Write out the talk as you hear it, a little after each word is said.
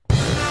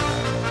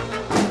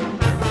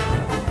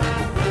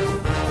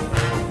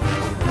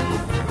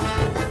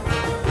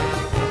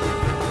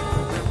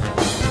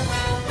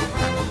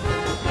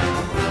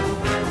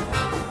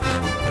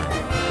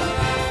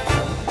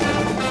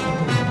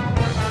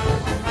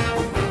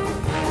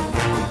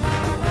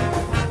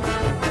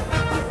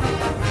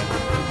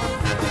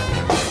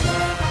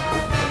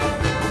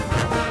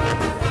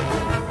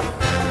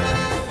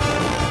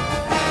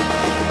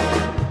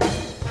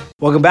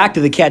Welcome back to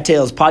the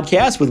Cattails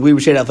podcast with Weber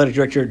State Athletic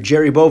Director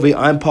Jerry Bovee.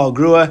 I'm Paul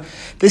Grua.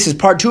 This is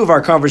part 2 of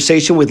our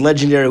conversation with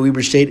legendary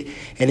Weber State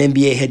and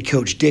NBA head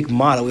coach Dick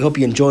Motta. We hope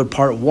you enjoyed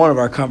part 1 of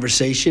our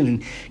conversation.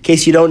 In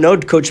case you don't know,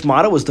 Coach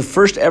Motta was the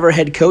first ever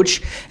head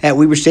coach at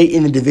Weber State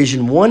in the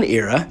Division I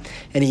era,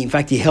 and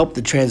he helped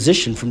the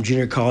transition from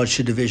junior college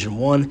to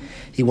Division I.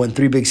 He won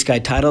 3 Big Sky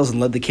titles and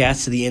led the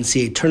Cats to the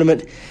NCAA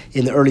tournament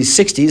in the early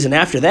 60s, and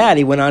after that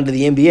he went on to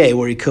the NBA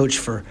where he coached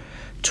for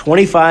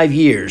 25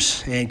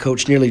 years and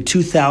coached nearly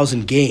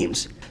 2,000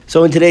 games.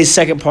 So in today's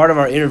second part of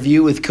our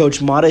interview with Coach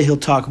Motta, he'll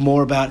talk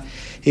more about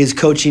his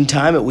coaching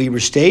time at Weber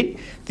State,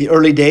 the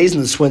early days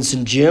in the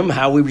Swenson Gym,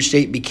 how Weber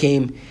State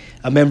became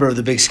a member of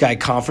the Big Sky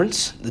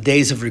Conference, the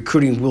days of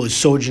recruiting Willie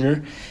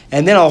Sojourner,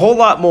 and then a whole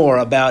lot more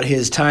about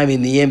his time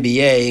in the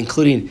NBA,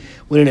 including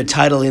winning a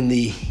title in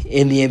the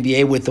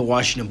NBA with the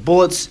Washington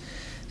Bullets,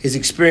 his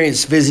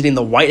experience visiting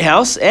the White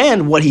House,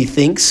 and what he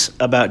thinks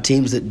about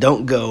teams that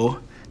don't go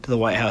to the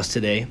White House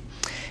today,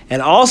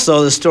 and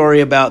also the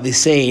story about the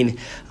saying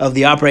of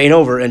the opera ain't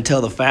over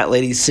until the fat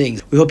lady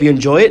sings. We hope you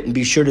enjoy it, and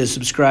be sure to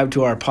subscribe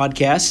to our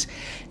podcast,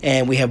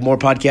 and we have more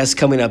podcasts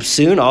coming up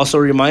soon. Also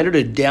a reminder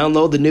to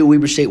download the new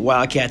Weber State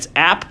Wildcats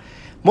app,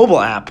 mobile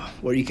app,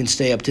 where you can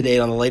stay up to date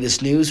on the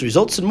latest news,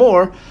 results, and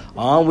more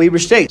on Weber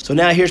State. So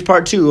now here's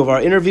part 2 of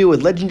our interview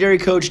with legendary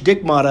coach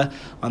Dick Motta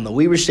on the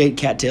Weber State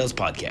Cattails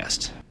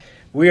podcast.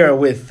 We are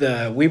with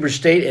Weber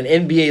State and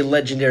NBA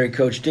legendary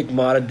coach Dick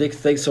Motta. Dick,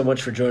 thanks so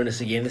much for joining us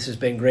again. This has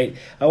been great.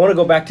 I want to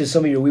go back to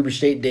some of your Weber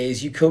State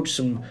days. You coached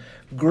some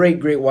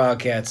great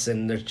Wildcats,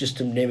 and there's just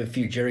to name a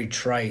few, Jerry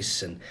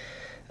Trice and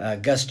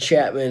Gus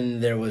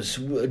Chapman. There was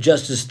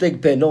Justice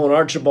Thigpen, Nolan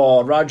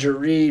Archibald, Roger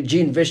Reed,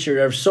 Gene Vischer.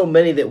 There are so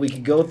many that we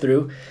could go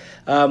through.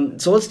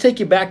 So let's take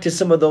you back to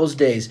some of those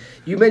days.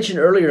 You mentioned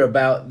earlier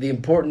about the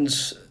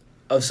importance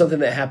of something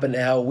that happened,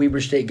 how Weber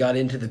State got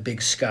into the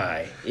Big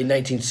Sky in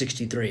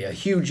 1963, a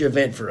huge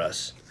event for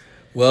us.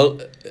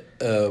 Well,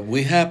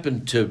 we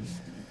happened to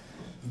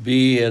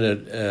be in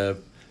a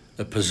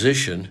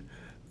position.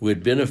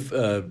 We'd been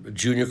a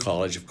junior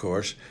college, of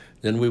course.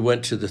 Then we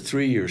went to the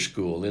 3-year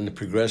school in the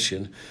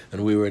progression,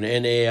 and we were an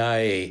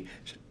NAIA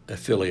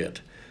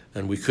affiliate,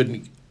 and we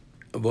couldn't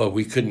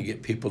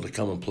get people to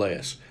come and play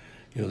us.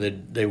 You know,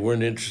 they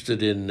weren't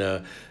interested in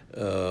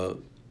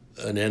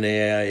an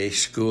NAIA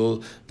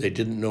school. They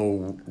didn't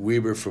know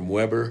Weber from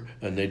Weber,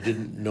 and they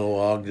didn't know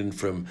Ogden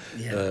from.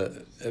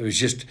 It was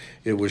just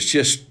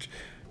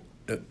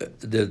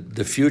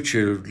the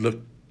future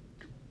looked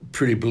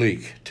pretty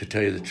bleak, to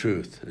tell you the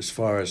truth, as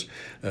far as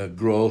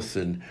growth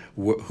and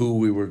who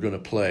we were going to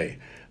play.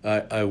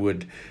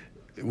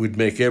 We'd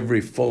make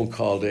every phone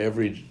call to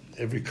every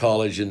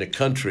college in the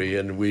country,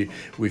 and we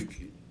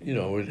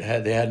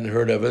they hadn't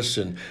heard of us,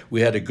 and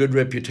we had a good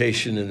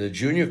reputation in the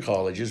junior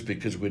colleges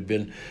because we'd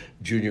been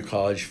junior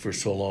college for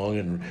so long,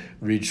 and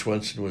Reed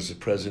Swenson was the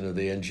president of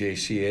the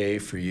NJCAA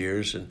for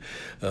years, and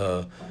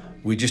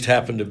we just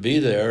happened to be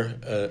there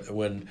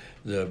when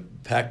the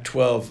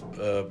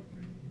Pac-12,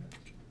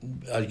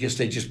 I guess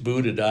they just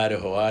booted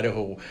Idaho.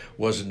 Idaho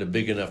wasn't a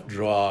big enough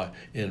draw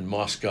in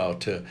Moscow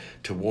to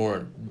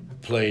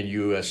warrant playing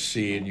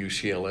USC and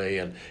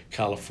UCLA and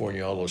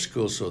California, all those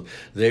schools. So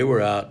they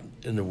were out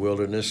in the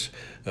wilderness.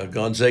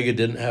 Gonzaga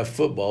didn't have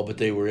football, but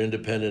they were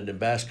independent in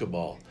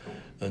basketball.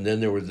 And then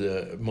there were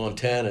the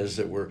Montanas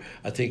that were,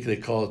 I think they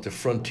call it the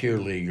Frontier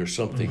League or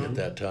something at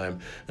that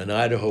time. And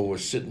Idaho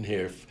was sitting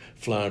here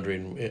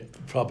floundering,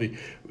 probably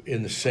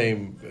in the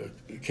same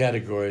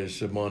category as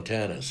the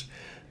Montanas.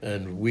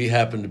 And we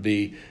happened to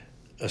be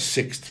a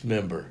 6th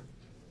member,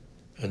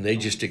 and they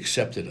just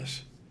accepted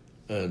us,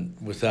 and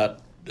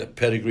without a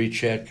pedigree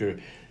check or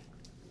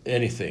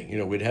anything. You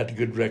know, we'd had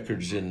good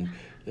records in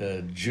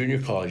junior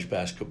college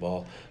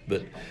basketball,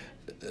 but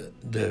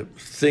the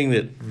thing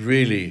that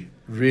really,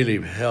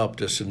 really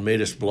helped us and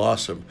made us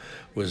blossom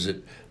was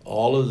that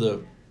all of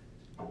the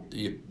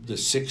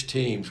 6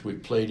 teams, we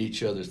played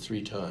each other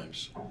 3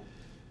 times.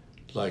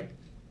 Like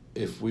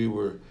if we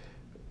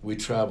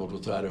traveled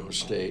with Idaho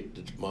State,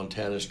 the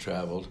Montanas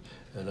traveled,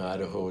 and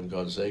Idaho and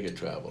Gonzaga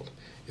traveled.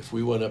 If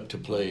we went up to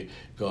play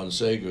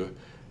Gonzaga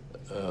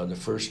on the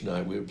first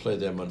night, we would play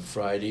them on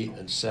Friday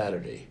and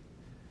Saturday.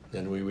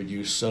 Then we would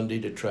use Sunday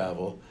to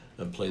travel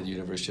and play the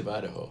University of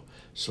Idaho.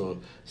 So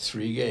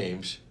 3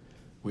 games.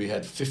 We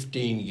had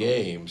 15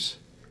 games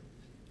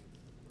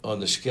on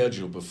the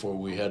schedule before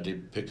we had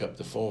to pick up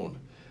the phone.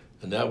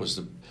 And that was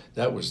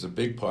the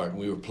big part. And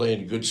we were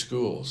playing good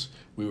schools.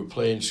 We were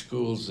playing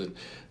schools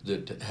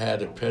that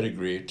had a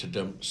pedigree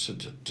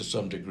to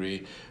some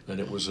degree, and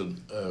it was a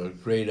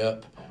grade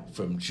up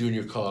from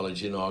junior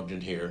college in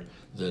Ogden here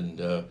than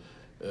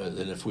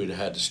if we'd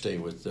had to stay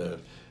with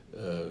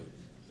NCAA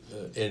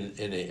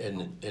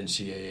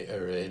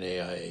or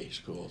NAIA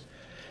schools.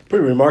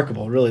 Pretty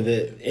remarkable,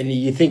 really. And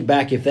you think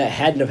back, if that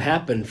hadn't have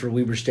happened for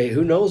Weber State,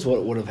 who knows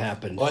what would have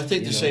happened? Well, I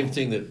think the same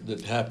thing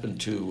that happened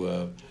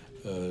to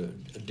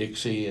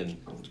Dixie and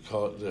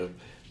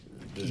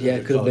Yeah,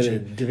 it could have been a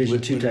Division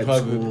II type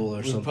school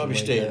or something We'd probably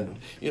like stayed,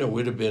 that.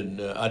 we'd have been,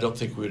 I don't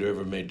think we'd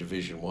ever made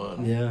Division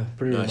One. Yeah,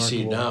 pretty And I remarkable.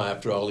 see now,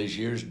 after all these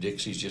years,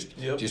 Dixie's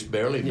just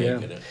barely Yeah.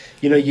 making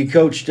it. You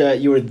coached.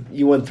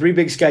 You won 3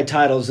 Big Sky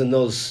titles in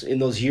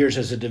those years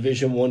as a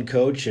Division I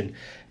coach, and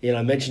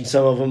I mentioned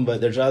some of them,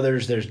 but there's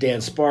others. There's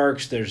Dan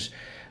Sparks. There's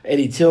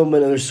Eddie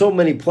Tillman, and there's so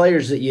many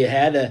players that you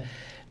had.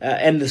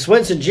 And the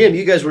Swenson Gym,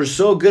 you guys were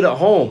so good at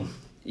home.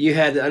 You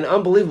had an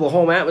unbelievable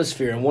home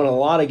atmosphere and won a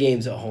lot of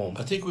games at home.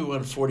 I think we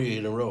won 40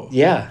 in a row.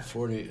 Yeah.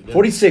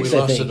 46, I We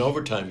lost think. an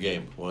overtime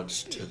game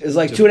once. It was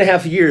like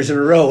 2.5 years in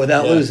a row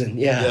without losing.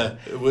 Yeah,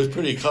 it was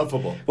pretty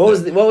comfortable. What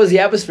was the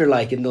atmosphere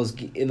like in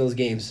those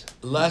games?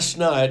 Last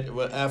night,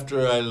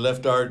 after I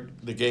left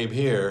the game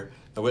here,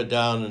 I went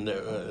down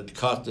and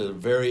caught the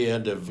very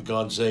end of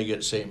Gonzaga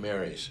at St.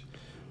 Mary's.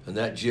 And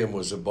that gym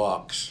was a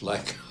box,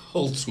 like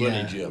old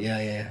Swinney gym.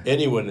 Yeah.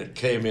 Anyone that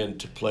came in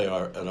to play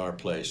at our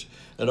place.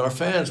 And our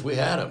fans, we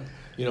had them.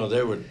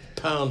 They would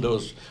pound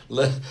those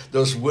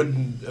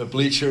wooden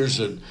bleachers,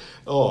 and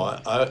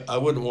I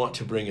wouldn't want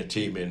to bring a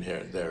team in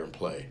there and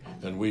play.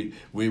 And we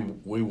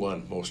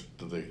won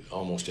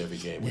almost every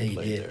game we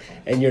played there.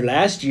 And your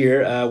last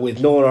year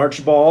with Nolan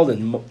Archibald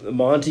and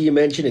Monty you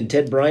mentioned, and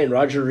Ted Bryant, and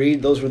Roger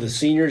Reed, those were the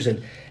seniors,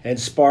 and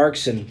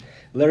Sparks and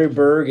Larry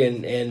Berg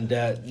and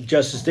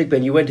Justice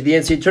Thigpen. You went to the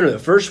NCAA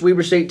tournament, first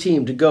Weber State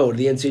team to go to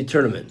the NCAA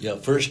tournament. Yeah,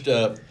 first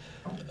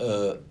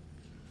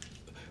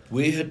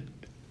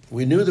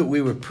we knew that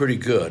we were pretty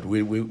good.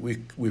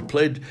 We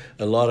played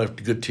a lot of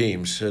good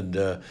teams, and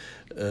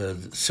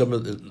some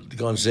of the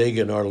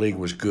Gonzaga in our league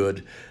was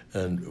good,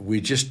 and we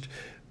just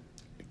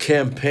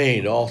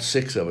campaigned, all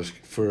 6 of us,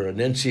 for an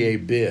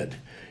NCAA bid.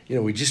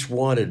 We just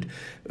wanted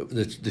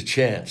the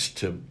chance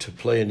to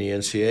play in the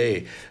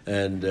NCAA,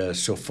 and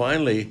so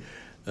finally.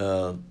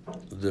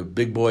 The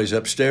big boys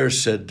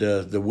upstairs said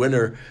the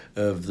winner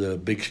of the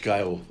Big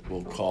Sky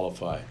will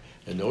qualify.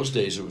 In those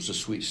days, it was a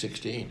Sweet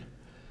 16.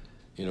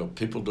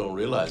 People don't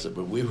realize it,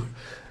 but we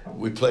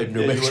played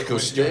New Mexico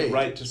State. You were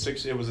right to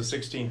 6. It was a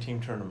 16-team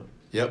tournament.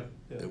 Yep,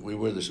 yeah. We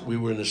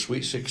were in the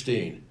Sweet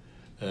 16,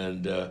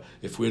 and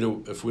if we'd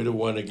have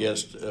won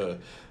against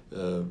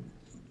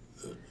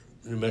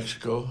New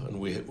Mexico, and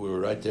we were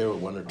right there with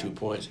 1 or 2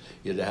 points,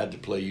 you'd have had to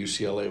play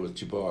UCLA with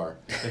Jabbar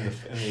in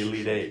the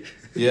Elite Eight.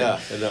 Yeah,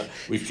 and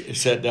we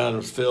sat down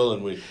with Phil,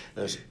 and we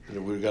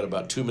got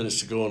about 2 minutes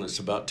to go, and it's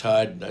about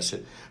tied. And I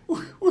said,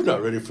 "We're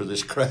not ready for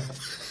this crap.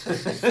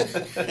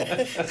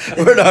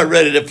 We're not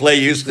ready to play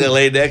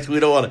UCLA next. We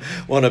don't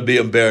want to be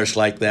embarrassed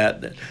like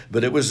that."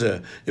 But it was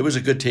a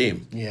good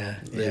team. Yeah,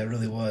 it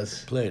really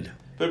was. Played.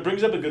 But it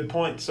brings up a good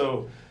point.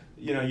 So,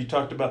 you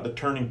talked about the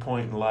turning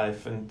point in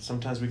life, and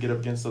sometimes we get up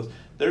against those.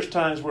 There's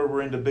times where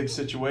we're into big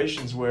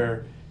situations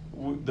where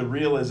the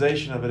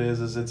realization of it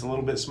is it's a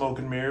little bit smoke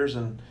and mirrors,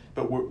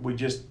 but we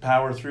just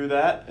power through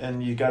that,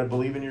 and you got to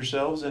believe in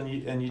yourselves, and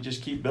you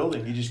just keep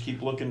building. You just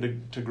keep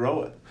looking to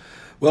grow it.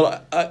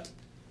 Well,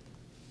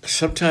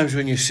 sometimes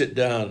when you sit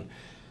down,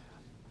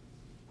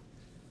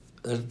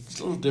 it's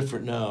a little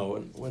different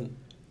now. When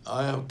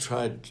I have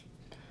tried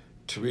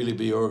to really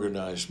be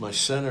organized, my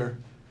center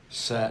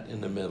sat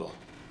in the middle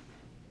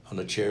on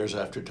the chairs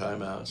after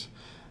timeouts,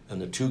 and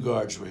the 2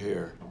 guards were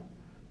here,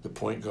 the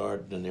point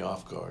guard and the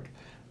off guard,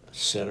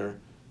 center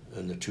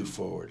and the 2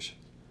 forwards.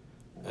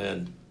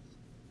 And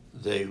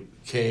they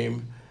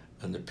came,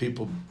 and the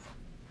people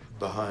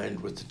behind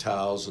with the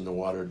towels and the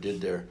water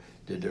did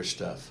their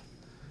stuff.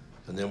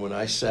 And then when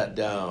I sat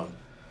down,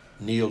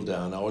 kneeled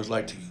down, I always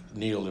like to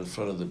kneel in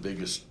front of the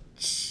biggest,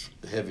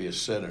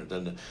 heaviest center.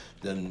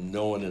 Then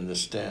no one in the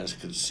stands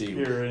could see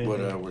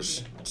what I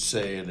was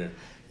saying. Or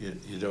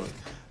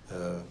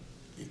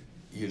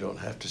you don't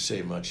have to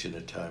say much in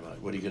a timeout.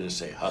 What are you going to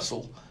say?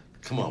 Hustle?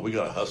 Come on, we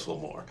got to hustle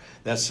more.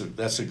 That's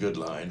a good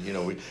line.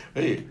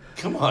 Hey,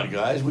 come on,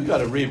 guys, we got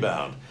to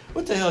rebound.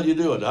 What the hell are you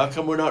doing? How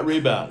come we're not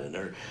rebounding?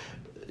 Or,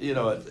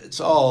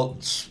 it's all,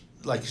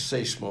 like you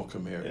say, smoke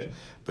and mirrors. Yeah.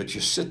 But you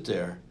sit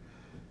there,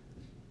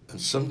 and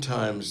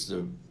sometimes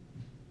the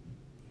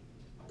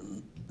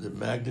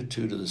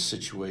magnitude of the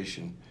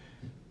situation,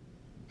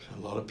 a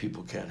lot of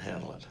people can't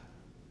handle it.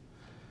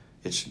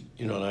 It's,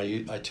 and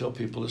I tell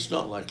people it's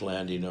not like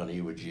landing on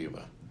Iwo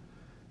Jima.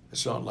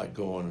 It's not like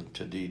going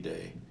to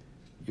D-Day.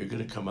 You're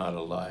going to come out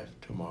alive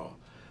tomorrow,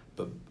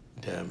 but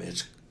damn,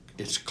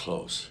 it's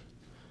close.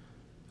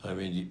 I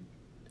mean,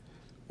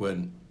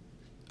 when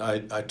I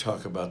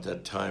talk about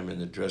that time in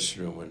the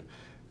dressing room when,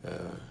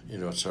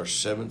 it's our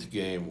 7th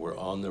game, we're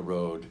on the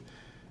road,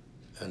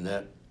 and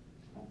that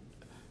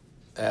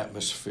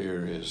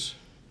atmosphere it's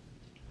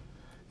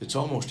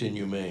almost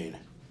inhumane.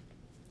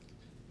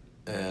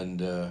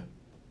 And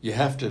you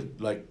have to,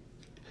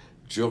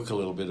 joke a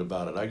little bit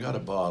about it. I got a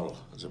bottle,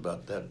 it was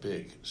about that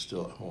big,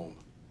 still at home.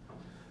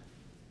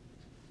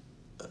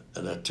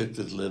 And I took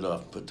the lid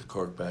off, put the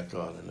cork back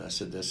on, and I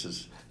said, "This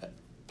is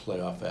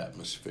playoff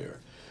atmosphere."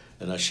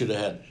 And I should have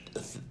had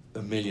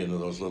a million of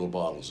those little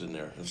bottles in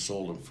there and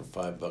sold them for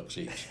 $5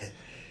 each.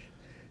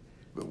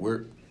 But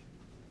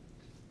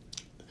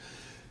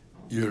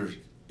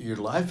your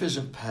life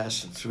isn't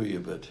passing through you,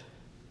 but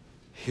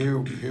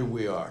here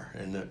we are,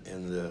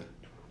 and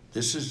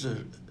this is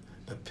the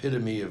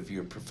epitome of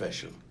your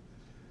profession.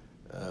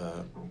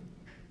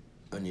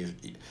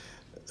 And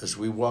as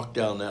we walked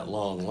down that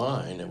long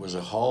line, it was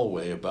a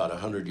hallway about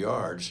 100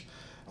 yards,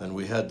 and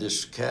we had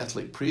this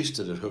Catholic priest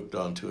that had hooked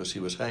onto us.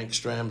 He was Hank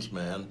Stram's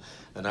man,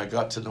 and I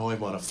got to know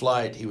him on a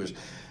flight. He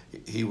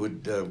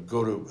would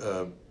go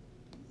to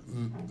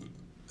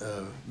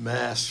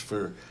Mass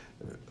for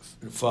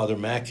Father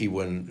Mackey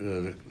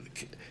when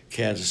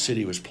Kansas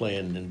City was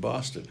playing in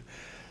Boston.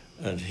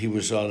 And he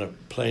was on a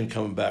plane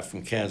coming back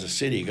from Kansas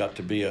City. He got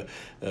to be a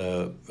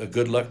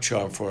good luck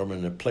charm for him,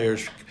 and the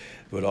players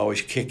would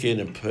always kick in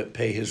and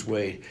pay his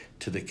way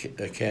to the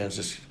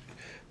Kansas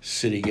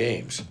City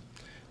games.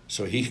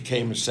 So he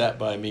came and sat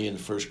by me in the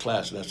first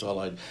class, and that's all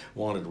I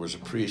wanted was a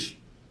priest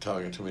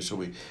talking to me. So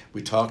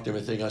we talked and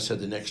everything. I said,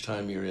 the next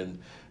time you're in,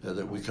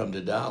 that we come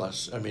to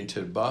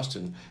to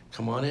Boston,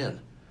 come on in.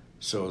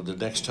 So the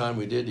next time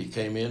we did, he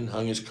came in,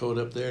 hung his coat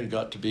up there, and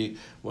got to be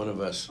one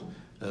of us.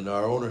 And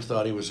our owner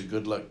thought he was a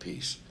good luck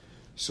piece.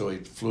 So he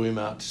flew him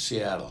out to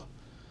Seattle.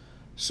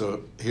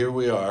 So here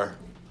we are.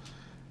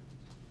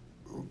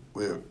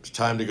 It's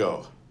time to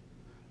go.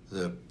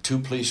 The two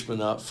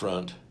policemen out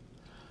front,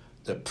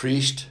 the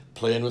priest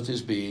playing with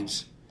his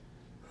beads.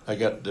 I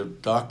got the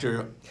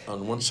doctor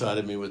on one side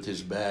of me with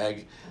his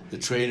bag, the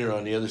trainer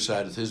on the other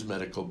side with his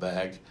medical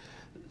bag,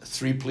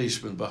 3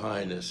 policemen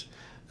behind us.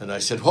 And I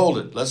said, hold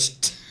it,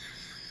 let's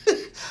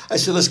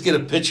get a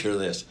picture of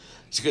this.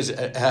 It's because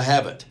I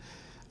have it.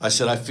 I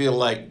said, I feel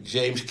like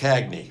James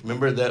Cagney.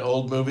 Remember that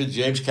old movie, the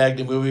James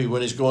Cagney movie,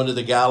 when he's going to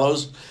the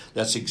gallows?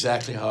 That's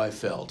exactly how I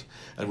felt.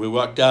 And we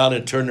walked down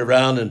and turned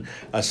around, and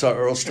I saw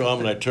Earl Strom,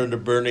 and I turned to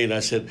Bernie, and I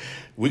said,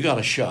 we got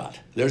a shot.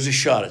 There's a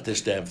shot at this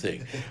damn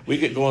thing. We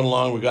get going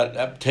along. We got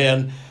up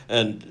 10,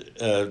 and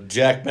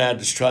Jack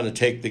Madden's is trying to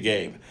take the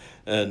game.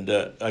 And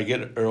I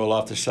get Earl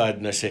off the side,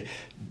 and I say,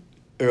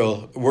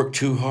 Earl, work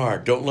too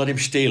hard. Don't let him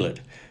steal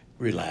it.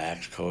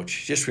 Relax,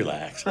 Coach. Just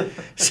relax.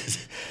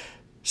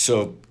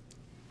 So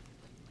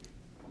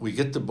we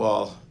get the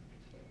ball.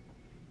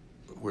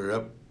 We're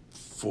up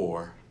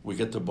 4. We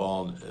get the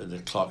ball, and the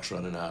clock's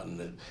running out,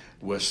 and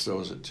West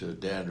throws it to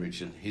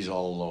Dandridge, and he's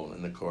all alone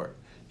in the court.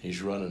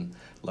 He's running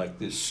like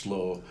this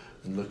slow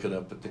and looking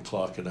up at the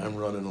clock, and I'm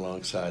running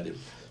alongside him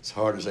as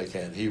hard as I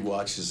can. He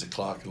watches the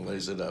clock and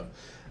lays it up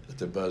at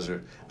the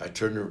buzzer. I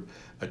turn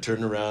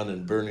around,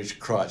 and Bernie's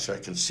crotch, I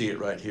can see it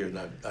right here, and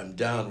I'm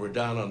down. We're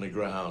down on the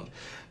ground,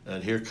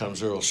 and here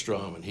comes Earl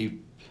Strom, and he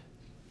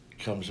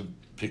comes and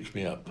picks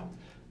me up,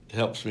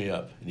 helps me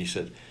up, and he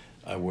said,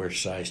 I wear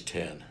size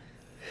 10.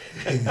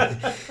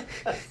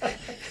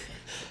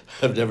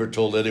 I've never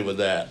told anyone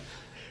that.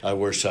 I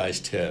wear size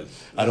 10.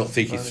 I don't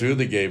think he threw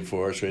the game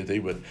for us or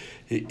anything, but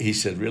he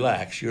said,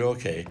 relax, you're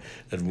okay.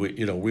 And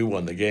we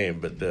won the game,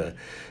 but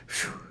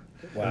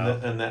wow.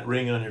 And that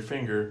ring on your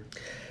finger.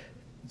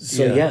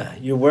 So yeah,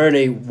 you're wearing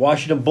a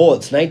Washington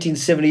Bullets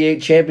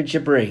 1978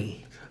 championship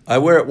ring. I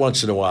wear it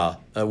once in a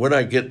while. When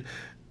I get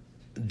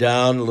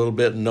down a little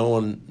bit and no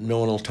one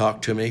will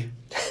talk to me,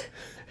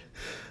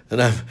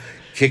 and I'm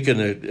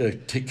kicking a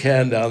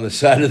can down the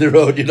side of the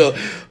road,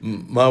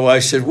 my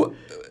wife said,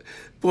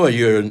 boy,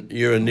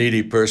 you're a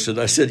needy person.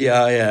 I said,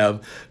 yeah, I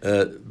am,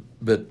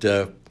 but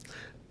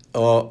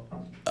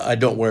I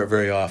don't wear it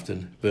very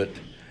often, but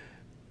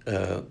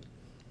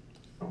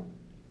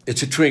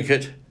it's a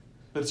trinket.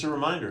 But it's a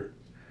reminder.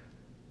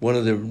 One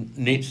of the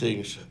neat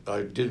things,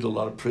 I did a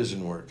lot of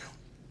prison work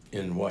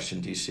in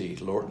Washington, D.C.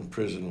 Lorton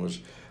Prison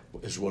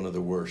is one of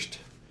the worst.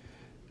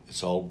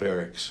 It's all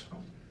barracks,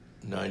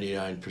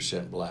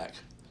 99% black.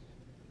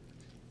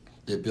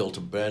 They built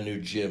a brand new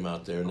gym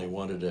out there, and they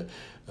wanted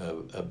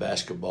a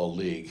basketball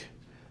league.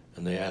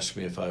 And they asked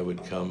me if I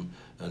would come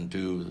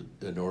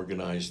and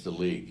organize the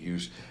league,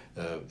 use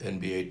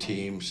NBA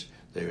teams.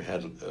 They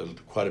had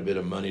quite a bit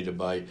of money to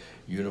buy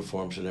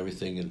uniforms and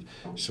everything, and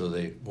so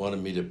they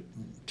wanted me to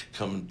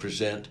come and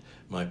present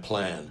my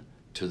plan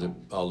to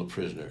all the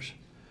prisoners.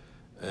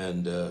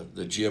 And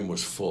the gym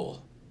was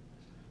full,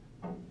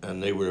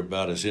 and they were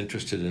about as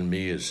interested in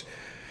me as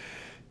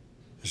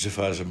if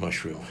I was a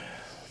mushroom.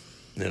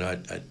 And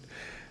I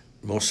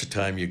most of the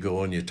time you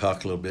go and you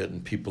talk a little bit,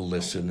 and people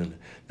listen,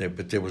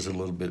 but there was a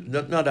little bit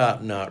not out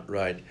and out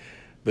right,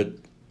 but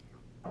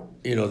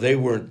they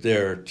weren't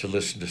there to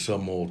listen to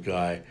some old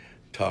guy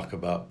talk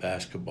about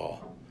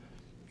basketball.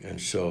 And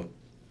so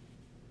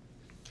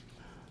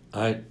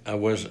I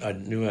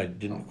knew I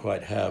didn't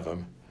quite have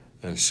him,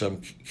 and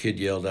some kid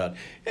yelled out,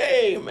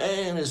 "Hey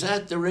man, is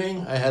that the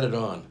ring?" I had it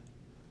on,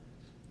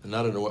 and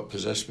I don't know what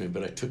possessed me,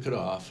 but I took it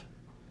off,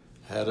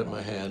 had it in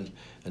my hand,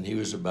 and he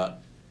was about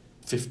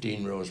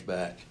 15 rows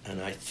back,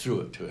 and I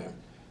threw it to him,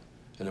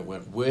 and it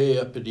went way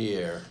up in the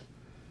air,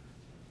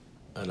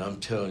 and I'm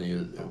telling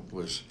you, it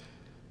was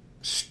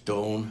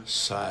stone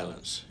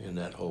silence in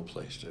that whole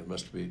place. There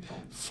must be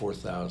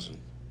 4,000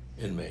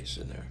 inmates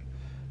in there,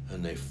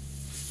 and they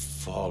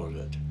followed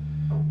it.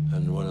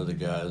 And one of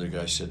the other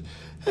guys said,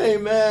 "Hey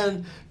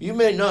man, you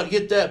may not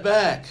get that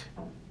back."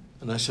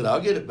 And I said,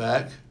 "I'll get it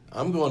back.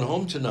 I'm going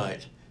home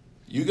tonight.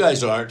 You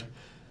guys aren't."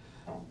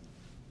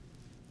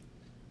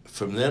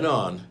 from then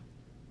on,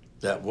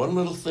 that one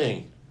little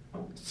thing,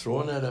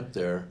 throwing that up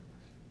there,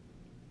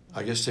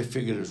 I guess they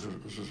figured it was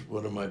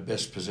one of my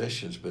best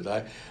possessions, but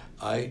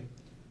I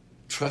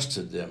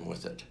trusted them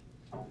with it.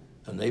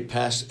 And they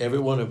every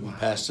one of them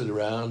passed it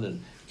around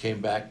and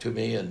came back to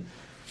me, and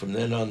from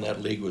then on,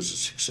 that league was a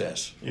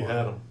success. You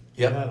had them.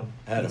 Yep,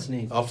 Had That's them.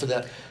 neat. Off of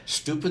that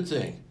stupid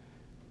thing.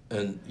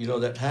 And,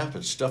 that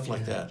happens, stuff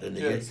like that. And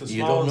Yeah, it's the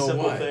you small don't and know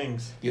simple why.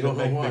 things You that don't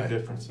know make why. big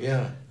differences.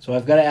 Yeah. So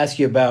I've got to ask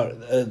you about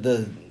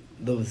the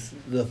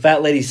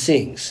Fat Lady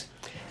Sings.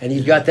 And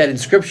you've got that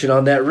inscription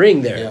on that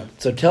ring there. Yeah.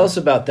 So tell us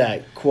about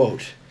that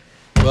quote.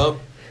 Well,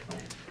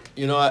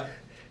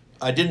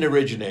 I didn't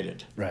originate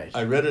it. Right.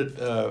 I read it.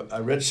 I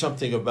read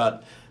something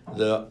about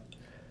the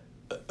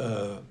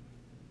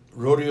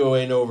rodeo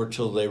ain't over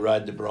till they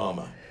ride the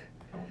Brahma,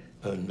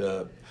 and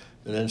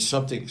then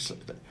something.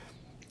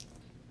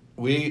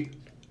 We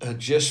had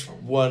just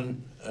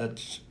won at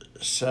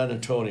San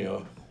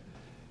Antonio,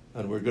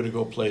 and we're going to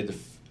go play the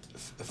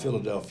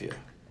Philadelphia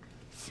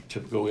to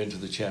go into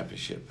the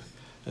championship.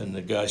 And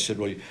the guy said,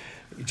 "Well,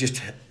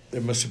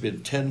 there must have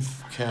been 10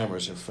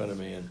 cameras in front of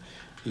me," and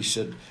he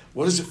said,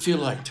 "What does it feel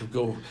like to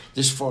go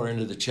this far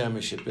into the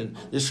championship? And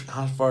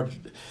how far?"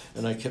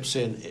 And I kept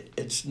saying,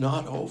 "It's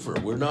not over.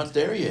 We're not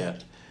there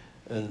yet."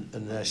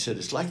 And I said,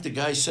 "It's like the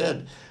guy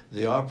said,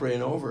 the opera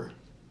ain't over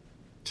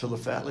till the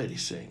Fat Lady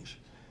sings."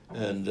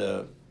 And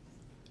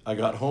I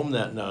got home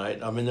that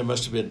night. I mean, there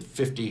must have been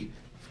 50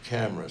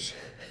 cameras.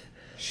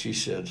 She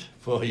said,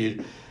 "Well,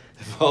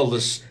 of all the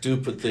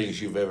stupid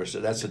things you've ever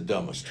said, that's the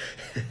dumbest."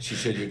 She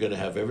said, "You're going to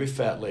have every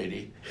Fat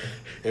Lady,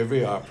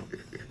 every opera."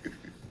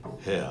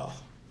 Hell,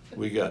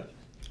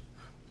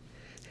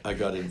 I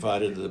got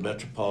invited to the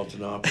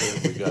Metropolitan Opera.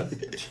 We got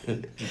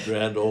the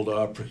Grand Ole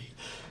Opry.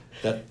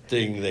 That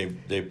thing,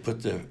 they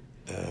put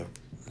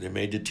they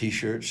made the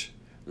T-shirts.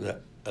 The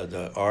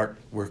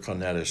artwork on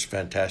that is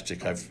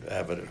fantastic. I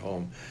have it at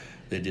home.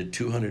 They did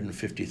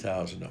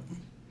 250,000 of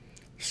them,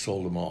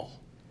 sold them all,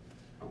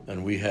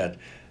 and we had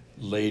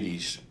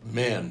ladies,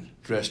 men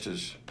dressed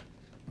as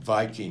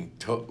Viking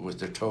with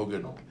their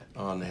toga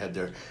on. They had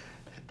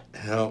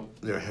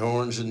their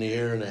horns in the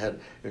air, and they had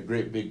a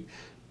great big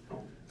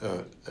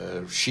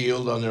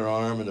shield on their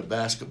arm and a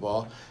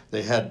basketball.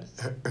 They had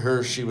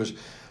her. She was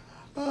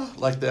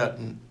like that,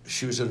 and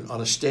she was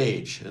on a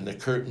stage, and the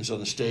curtains on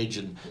the stage,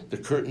 and the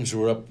curtains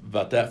were up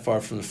about that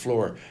far from the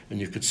floor, and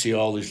you could see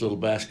all these little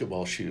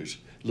basketball shoes,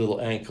 little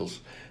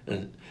ankles.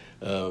 And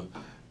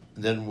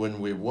then when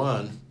we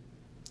won,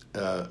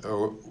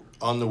 or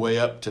on the way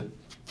up to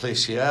play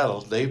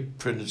Seattle, they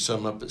printed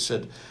some up that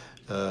said,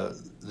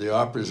 "The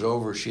opera's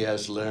over, she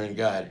has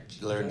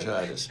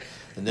laryngitis."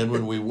 And then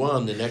when we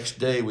won, the next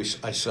day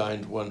I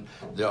signed one,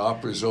 "The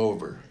opera's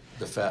over,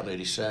 the Fat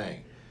Lady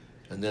sang."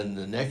 And then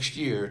the next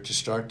year, to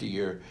start the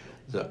year,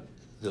 the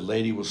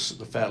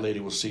Fat Lady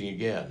will sing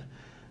again.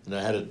 And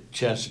I had a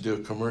chance to do a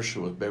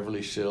commercial with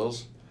Beverly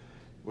Sills,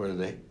 where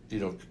they,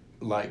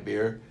 light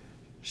beer,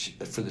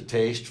 for the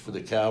taste, for the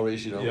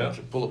calories, Yeah.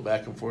 to pull it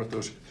back and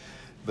forth.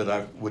 But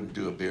I wouldn't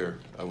do a beer.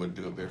 I wouldn't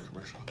do a beer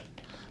commercial.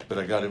 But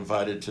I got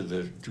invited to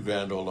the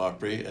Grand Ole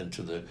Opry and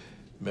to the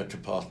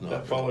Metropolitan Opera.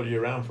 That followed you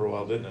around for a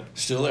while, didn't it?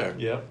 Still there.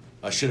 Yep.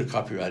 I should have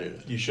copyrighted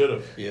it. You should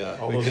have. Yeah,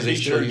 All those because they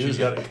still T-shirts, use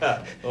you got it. it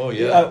cut. Oh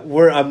yeah.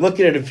 I'm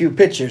looking at a few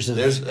pictures of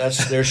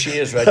There she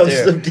is right of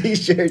there. some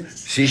T-shirts.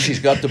 See, she's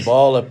got the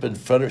ball up in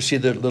front of her. See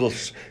the little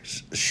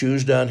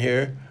shoes down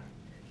here?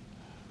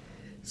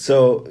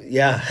 So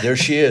yeah, There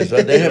she is.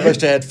 They must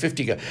have had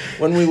 50 guys.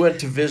 When we went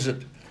to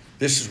visit,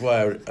 this is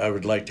why I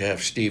would like to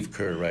have Steve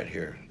Kerr right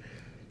here.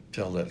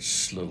 Tell that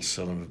little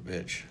son of a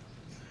bitch.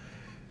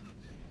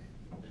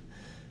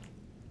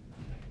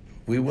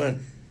 We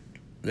went,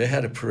 they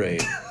had a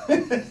parade.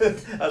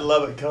 I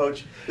love it,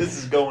 Coach. This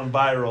is going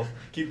viral.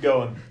 Keep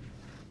going.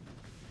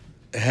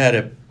 Had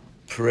a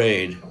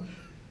parade,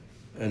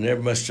 and there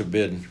must have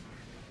been,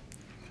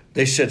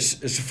 they said it's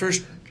the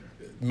first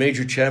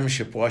major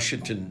championship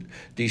Washington,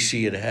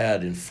 D.C.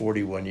 had in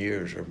 41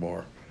 years or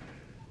more.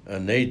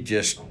 And they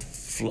just,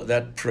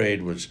 that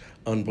parade was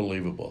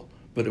unbelievable.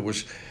 But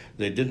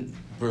they didn't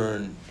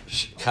burn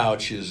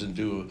couches and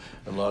do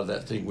a lot of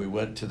that thing. We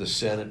went to the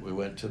Senate, we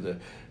went to the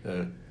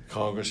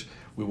Congress,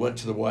 we went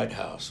to the White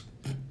House.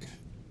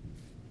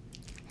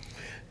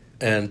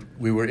 And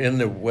we were in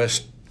the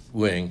West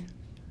Wing.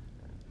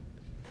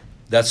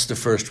 That's the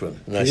first one,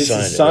 and I this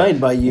signed is it.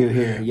 signed by you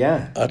here.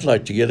 Yeah, I'd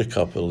like to get a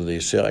couple of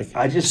these.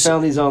 I just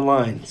found these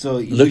online, so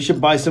you Look- should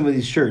buy some of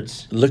these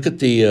shirts. Look at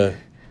their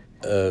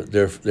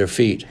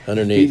feet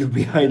underneath. Feet are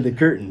behind the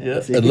curtain. Yeah.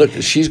 See? And look,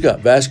 she's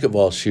got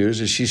basketball shoes,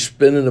 and she's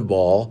spinning a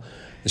ball,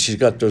 and she's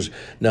got those.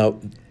 Now,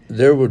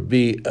 there would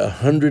be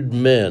 100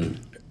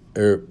 men,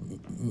 or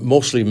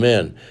mostly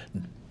men,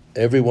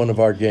 every one of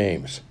our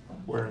games,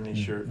 Wearing these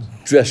shirts.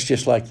 dressed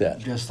just like that.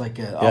 just like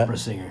an opera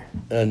singer.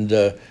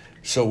 And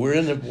so we're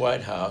in the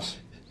White House,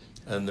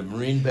 and the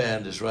Marine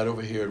Band is right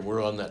over here, and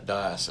we're on that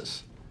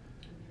diocese.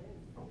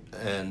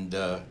 And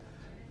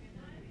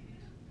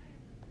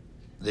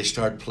they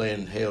start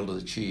playing Hail to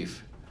the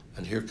Chief,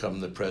 and here come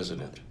the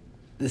president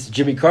This is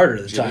Jimmy Carter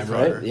at the Jimmy time,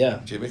 Carter, right?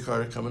 Yeah. Jimmy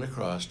Carter coming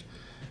across,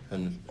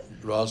 and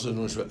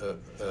Rosalind was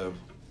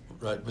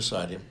right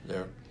beside him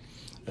there,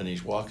 and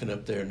he's walking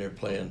up there, and they're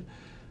playing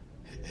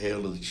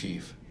Hail to the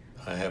Chief.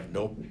 I have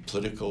no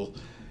political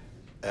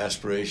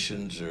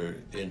aspirations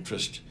or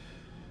interest,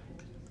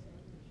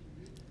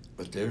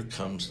 but there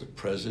comes the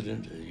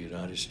President of the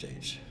United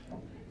States.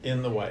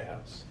 In the White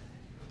House.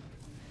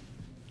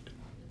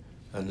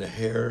 And the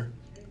hair,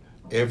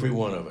 every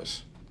one of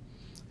us.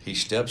 He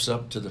steps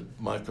up to the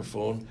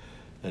microphone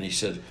and he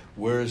said,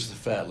 "Where is the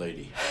fat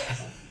lady?"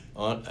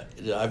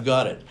 I've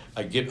got it.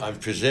 I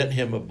present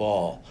him a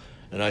ball,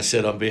 and I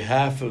said, "On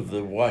behalf of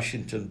the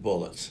Washington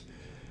Bullets,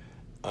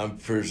 I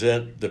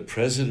present the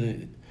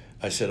president."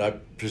 I said, "I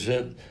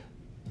present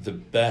the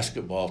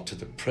basketball to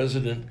the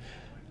president."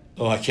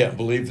 Oh, I can't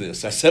believe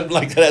this. I said it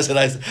like that.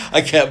 I said, I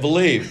can't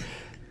believe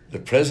the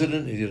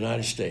President of the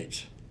United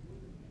States.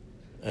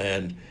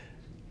 And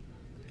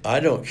I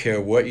don't care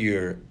what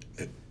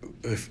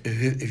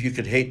if you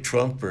could hate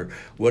Trump or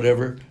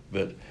whatever,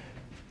 but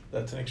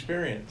That's an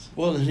experience.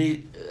 well,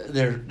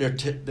 they're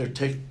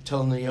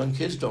telling the young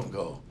kids don't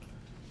go.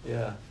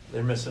 Yeah,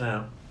 they're missing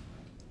out.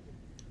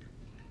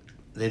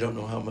 They don't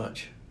know how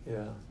much.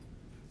 Yeah.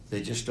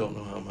 They just don't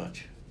know how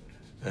much,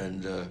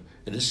 and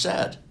it's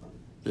sad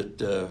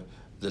that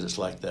it's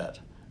like that.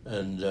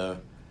 And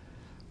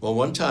well,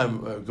 one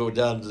time go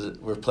down to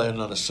we're playing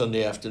on a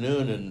Sunday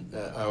afternoon, and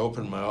I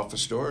opened my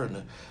office door,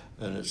 and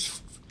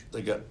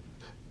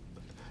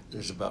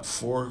there's about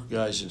 4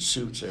 guys in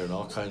suits there and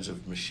all kinds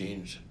of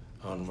machines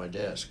on my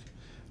desk.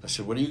 I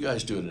said, "What are you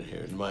guys doing in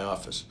here in my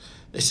office?"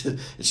 They said,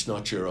 "It's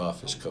not your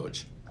office,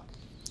 Coach." I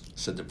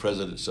said, "The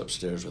president's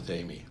upstairs with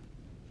Amy."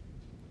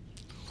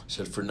 I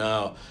said, "For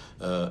now,"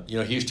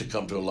 he used to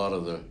come to a lot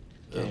of the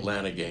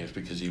Atlanta games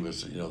because he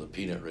was, the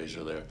peanut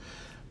raiser there.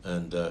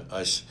 And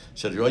I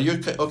said, "Well, you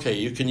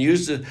can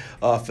use the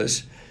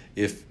office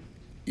if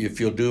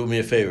you'll do me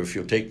a favor, if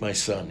you'll take my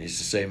son. He's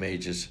the same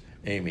age as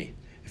Amy.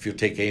 If you'll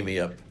take Amy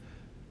up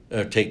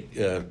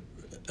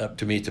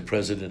to meet the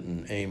president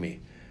and Amy."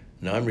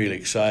 Now I'm really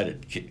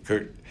excited.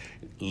 Kurt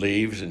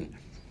leaves, and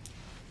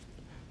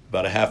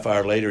about a half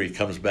hour later he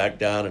comes back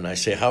down, and I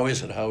say, How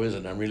is it?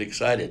 And I'm really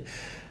excited.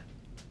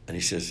 And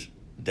he says,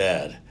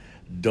 "Dad,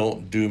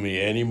 don't do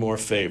me any more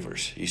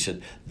favors." He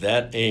said,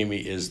 "That Amy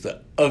is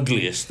the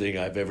ugliest thing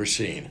I've ever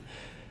seen."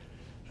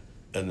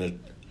 And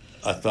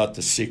I thought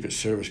the Secret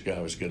Service guy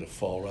was going to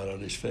fall right on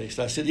his face.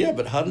 I said, "Yeah,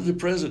 but how did the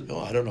president?"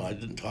 "Oh, I don't know. I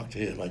didn't talk to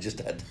him. I just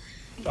had to."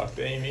 Talk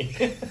to Amy.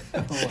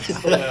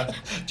 Yeah.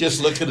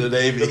 Just looking at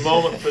Amy. The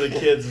moment for the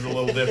kids is a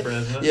little different,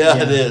 isn't it?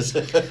 Yeah, it is.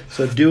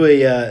 So do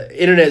a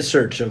internet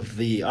search of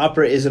 "The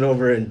Opera Isn't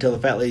Over Until the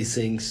Fat Lady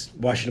Sings"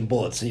 Washington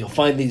Bullets, and you'll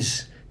find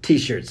these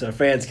T-shirts. Our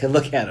fans can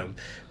look at them.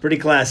 Pretty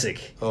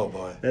classic. Oh,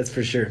 boy. That's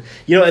for sure.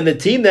 And the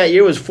team that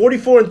year was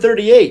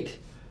 44-38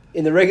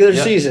 in the regular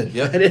season.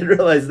 Yep. I didn't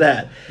realize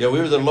that. Yeah, we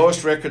were the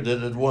lowest record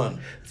that had won.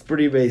 It's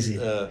pretty amazing.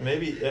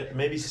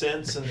 Maybe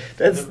sense and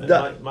That's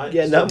not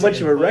much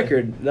of a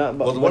record. Not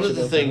Well, much one of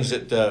the things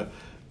that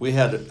we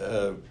had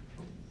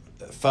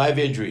 5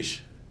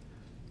 injuries.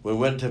 We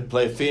went to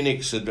play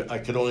Phoenix, and I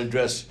could only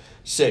dress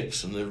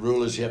 6, and the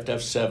rule is you have to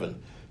have 7.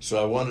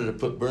 So I wanted to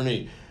put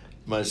Bernie,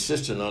 my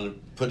assistant, on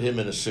put him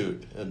in a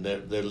suit, and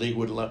their league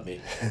wouldn't let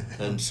me.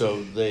 And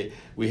so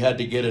we had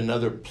to get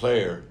another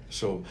player.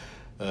 So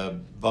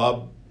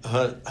Bob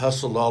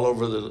hustled all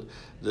over the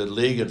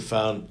league and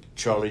found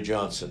Charlie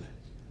Johnson.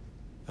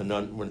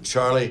 And when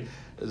Charlie,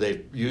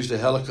 they used a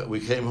helicopter. We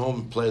came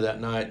home and played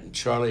that night, and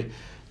Charlie,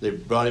 they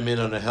brought him in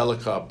on a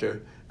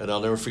helicopter, and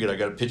I'll never forget. I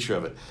got a picture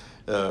of it.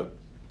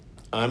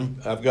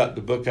 I've got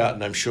the book out,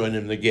 and I'm showing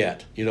him the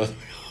get.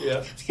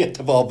 Yeah. Get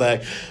the ball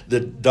back. The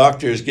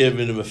doctor is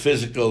giving him a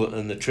physical,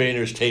 and the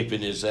trainer's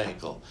taping his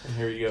ankle. And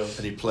here you go.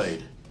 And he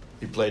played.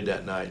 He played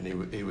that night,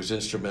 and he was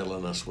instrumental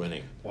in us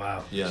winning.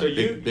 Wow. Yeah, So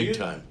big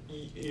time.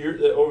 You're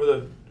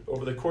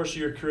over the course of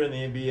your career in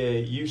the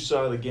NBA, you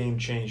saw the game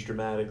change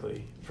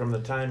dramatically from the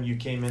time you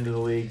came into the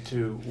league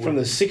to From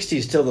the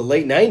 60s till the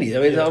late 90s.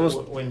 I mean,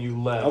 almost when you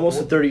left. almost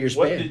a 30-year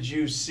span. What did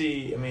you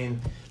see? I mean,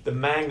 the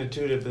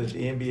magnitude of the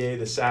NBA,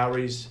 the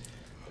salaries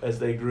as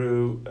they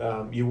grew.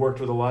 You worked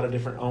with a lot of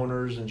different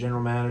owners and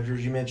general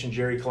managers. You mentioned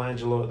Jerry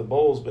Colangelo at the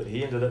Bulls, but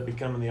he ended up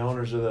becoming the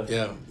owners of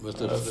with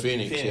the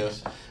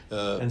Phoenix.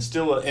 Yeah. And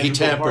still an He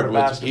integral part of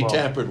basketball.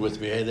 tampered with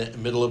me in the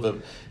middle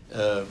of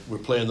we're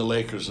playing the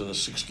Lakers in a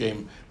 6th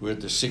game. We're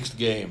at the 6th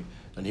game,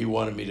 and he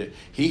wanted me to.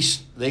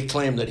 They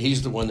claim that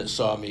he's the one that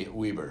saw me at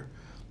Weber,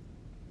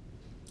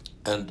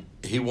 and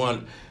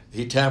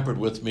he tampered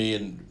with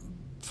me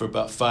for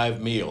about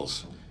 5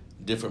 meals,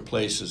 different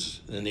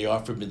places, and he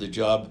offered me the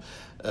job,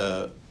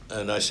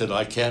 and I said,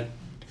 "I can't,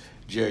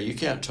 Jerry. You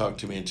can't talk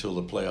to me until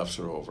the playoffs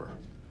are over."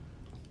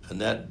 And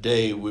that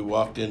day we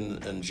walked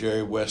in, and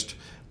Jerry West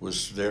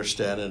was there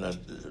standing. I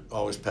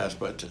always passed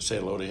by to say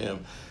hello to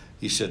him.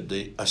 He said,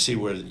 "I see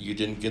where you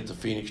didn't get the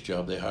Phoenix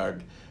job. They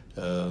hired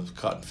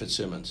Cotton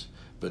Fitzsimmons,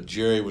 but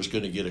Jerry was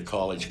going to get a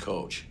college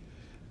coach."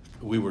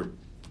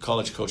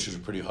 College coaches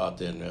were pretty hot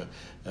then.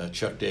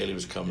 Chuck Daly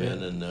was coming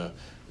in, and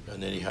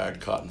and then he hired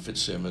Cotton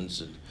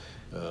Fitzsimmons and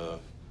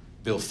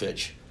Bill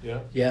Fitch.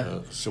 Yeah.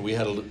 So we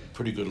had a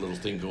pretty good little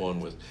thing going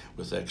with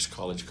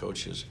ex-college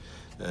coaches,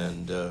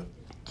 and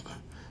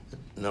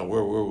now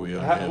where were we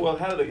on him?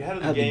 How did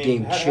the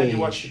game change? How did you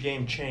watch the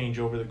game change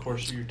over the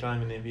course of your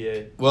time in the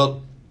NBA?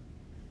 Well,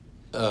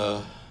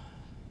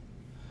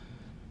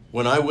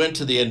 when I went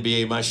to the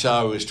NBA, my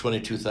salary was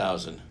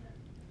 $22,000.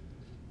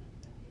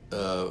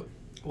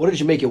 What did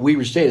you make at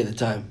Weber State at the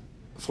time?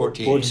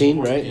 14,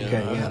 right? Yeah, Okay,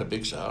 I yeah. had a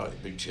big salary,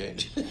 big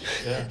change.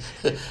 Yeah.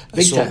 I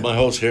Big sold time. my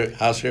house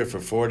here for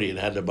 40 and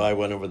had to buy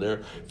one over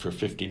there for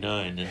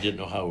 59 and didn't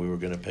know how we were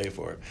going to pay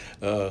for it.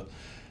 So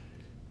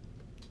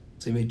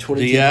you made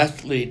 22. The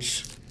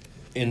athletes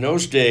in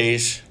those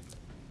days,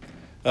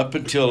 up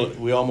until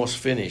we almost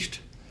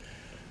finished,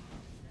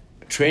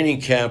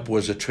 training camp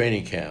was a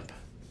training camp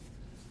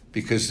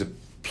because the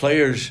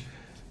players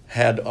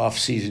had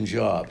off-season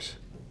jobs.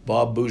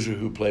 Bob Boozer,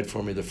 who played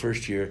for me the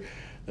first year,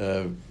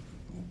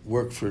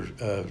 worked for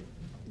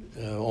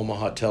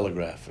Omaha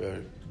Telegraph,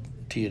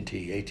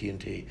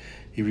 AT&T.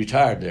 He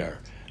retired there.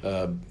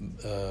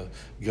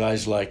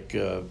 Guys like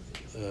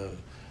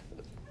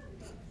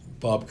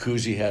Bob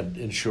Cousy had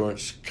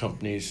insurance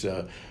companies.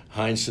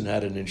 Heinsohn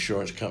had an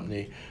insurance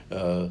company.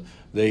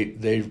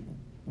 They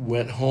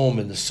went home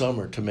in the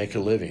summer to make a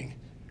living.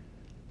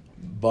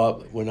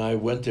 When I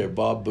went there,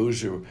 Bob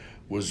Boozer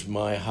was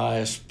my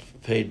highest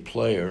paid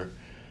player.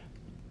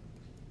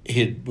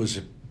 He was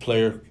a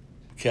player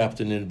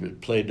captain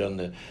and played on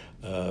the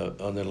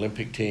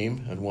Olympic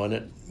team and won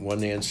the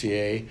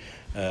NCAA,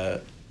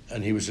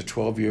 and he was a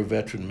 12-year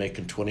veteran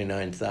making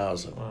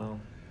 $29,000. Wow.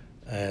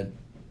 And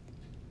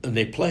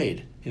they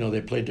played.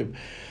 They played.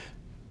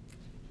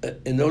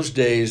 In those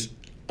days,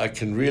 I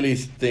can really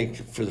think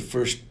for the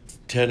first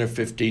 10 or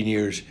 15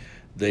 years,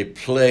 they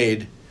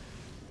played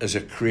as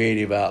a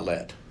creative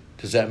outlet.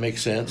 Does that make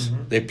sense?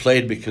 Mm-hmm. They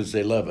played because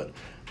they love it.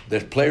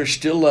 The players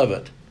still love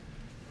it,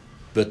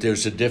 but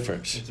there's a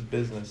difference. It's a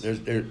business.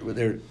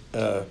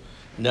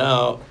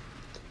 Now,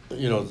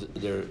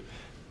 they're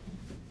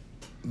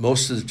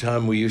most of the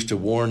time we used to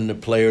warn the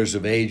players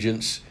of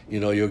agents.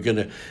 You're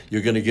gonna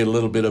get a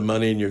little bit of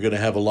money and you're gonna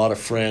have a lot of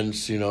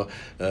friends.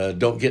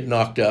 Don't get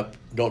knocked up.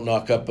 Don't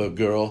knock up a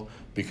girl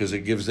because it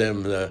gives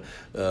them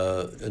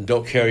and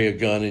don't carry a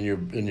gun in your.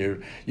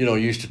 You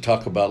used to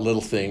talk about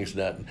little things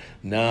that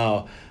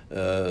now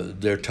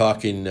they're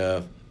talking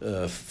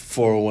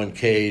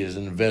 401ks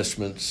and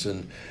investments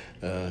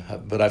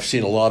but I've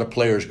seen a lot of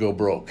players go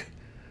broke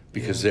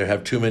because they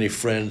have too many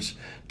friends,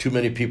 too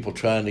many people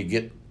trying to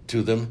get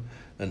to them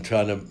and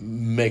trying to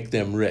make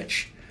them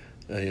rich.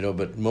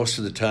 But most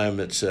of the time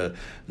it's a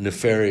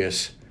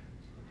nefarious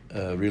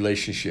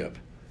relationship.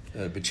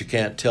 But you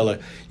can't tell a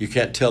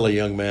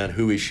young man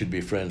who he should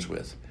be friends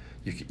with.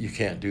 You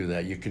can't do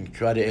that. You can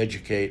try to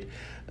educate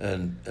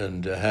and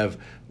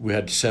we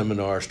had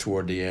seminars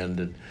toward the end,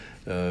 and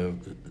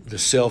the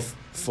cell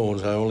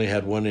phones. I only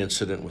had one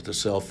incident with the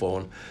cell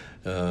phone.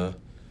 A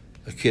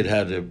kid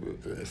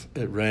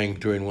it rang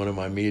during one of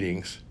my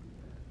meetings.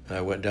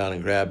 I went down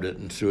and grabbed it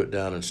and threw it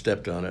down and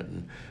stepped on it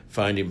and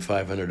fined him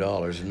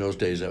 $500. In those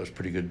days, that was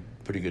pretty good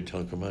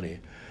chunk of money.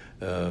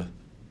 I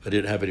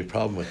didn't have any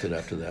problem with it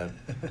after that.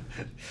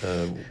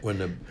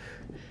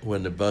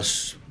 When the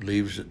bus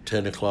leaves at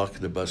 10 o'clock,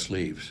 the bus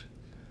leaves.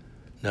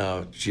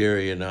 Now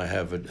Jerry and I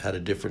had a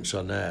difference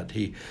on that.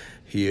 He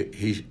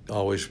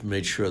always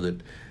made sure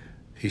that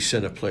he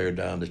sent a player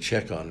down to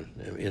check on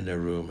in their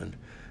room, and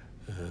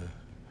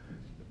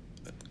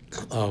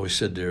I always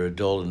said they're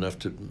adult enough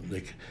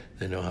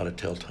they know how to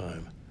tell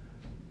time,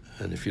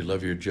 and if you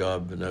love your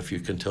job enough,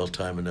 you can tell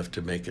time enough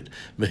to make it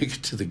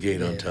to the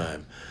gate on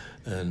time.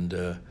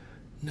 And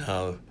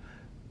now.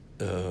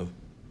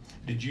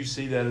 Did you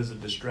see that as a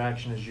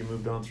distraction as you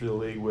moved on through the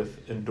league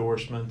with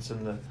endorsements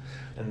and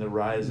the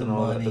rise and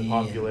all that, the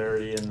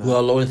popularity and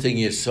Well, the only thing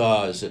you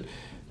saw is that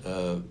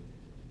the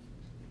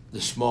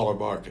smaller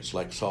markets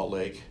like Salt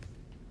Lake.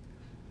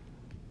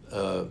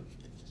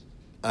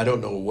 I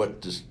don't know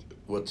what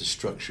the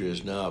structure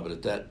is now, but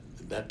at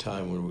that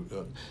time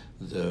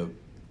when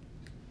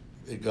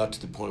it got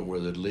to the point where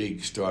the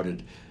league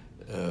started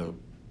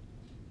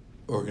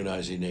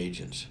organizing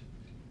agents.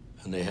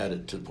 And they had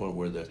it to the point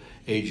where the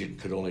agent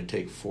could only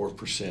take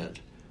 4%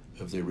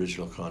 of the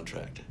original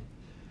contract,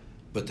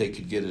 but they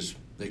could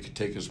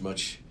take as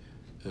much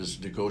as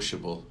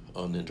negotiable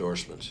on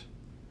endorsements.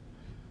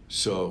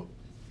 So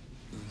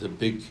the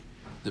big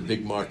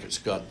markets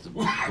got the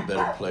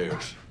better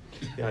players.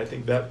 Yeah, I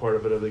think that part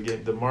of it of the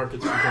game, the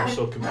market's become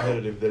so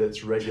competitive that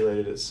it's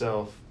regulated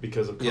itself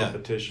because of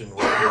competition.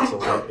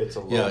 Where it's a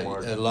low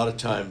margin. A lot of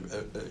time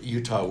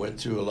Utah went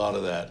through a lot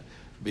of that.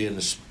 Being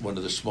one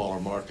of the smaller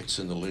markets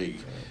in the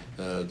league,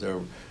 there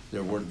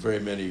weren't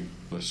very many,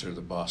 unless they're the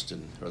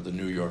Boston or the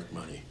New York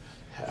money.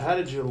 How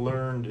did you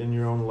learn in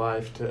your own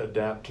life to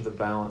adapt to the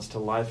balance, to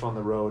life on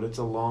the road? It's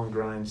a long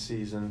grind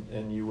season,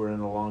 and you were in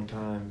a long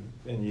time,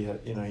 and you had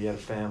a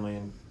family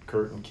and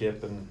Kurt and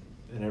Kip and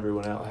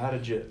everyone else. How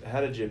did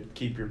you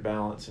keep your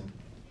balance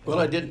Well,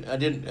 I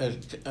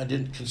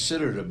didn't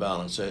consider it a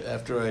balance.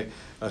 After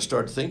I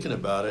started thinking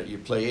about it, you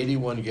play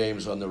 81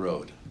 games on the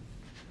road.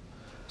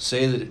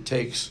 Say that it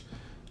takes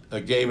a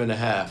game and a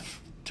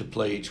half to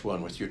play each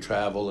one with your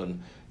travel,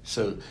 and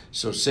so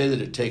say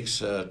that it takes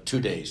 2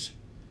 days.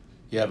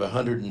 You have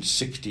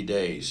 160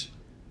 days.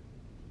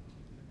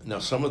 Now,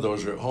 some of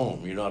those are at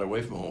home. You're not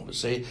away from home. But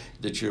say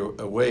that you're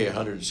away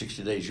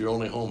 160 days. You're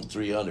only home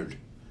 300.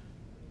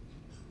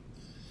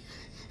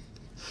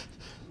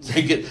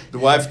 The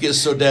wife gets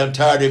so damn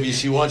tired of you,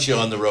 she wants you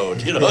on the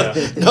road. You know.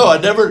 Yeah. No, I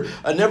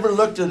never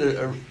looked at it.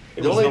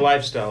 It was the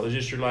lifestyle. It was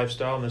just your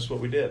lifestyle, and that's what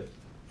we did.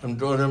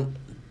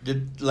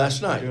 Did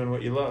last night. Doing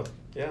what you love.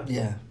 Yeah.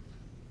 Yeah.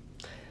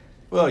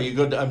 Well,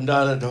 I'm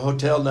down at the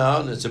hotel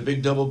now, and it's a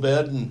big double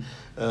bed, and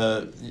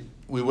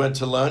we went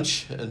to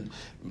lunch, and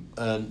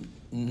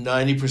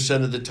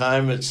 90% of the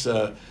time, it's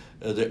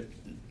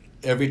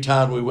every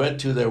town we went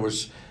to,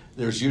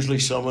 there's usually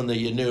someone that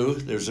you knew.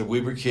 There's a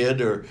Weber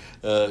kid or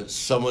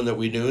someone that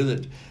we knew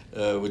that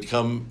would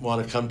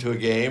want to come to a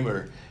game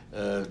or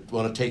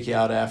want to take you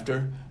out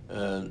after.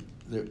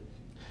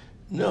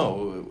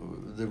 No,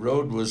 the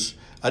road was.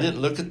 I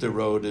didn't look at the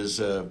road as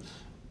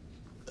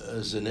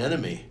an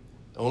enemy.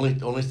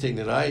 Only thing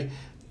that I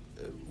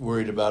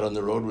worried about on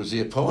the road was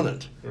the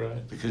opponent.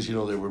 Right. Because they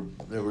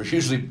were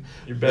usually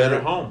You're better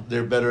at home.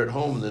 They're better at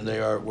home than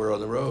were on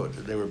the road.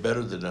 They were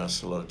better than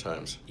us a lot of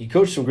times. You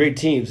coached some great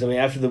teams. I mean,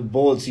 after the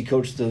Bullets, you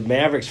coached the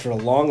Mavericks for a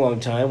long, long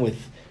time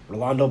with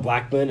Rolando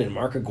Blackman and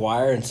Mark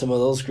Aguirre and some of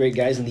those great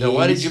guys in the 80s. Now,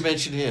 why did you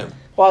mention him?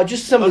 Well,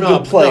 just some of the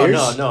good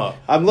players. No.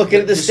 I'm looking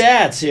at the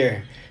stats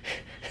here.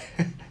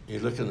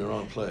 You're looking in the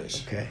wrong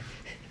place. Okay.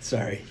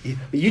 Sorry.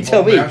 You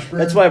tell me.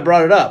 That's why I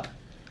brought it up.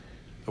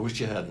 I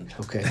wish you hadn't.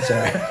 Okay,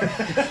 sorry.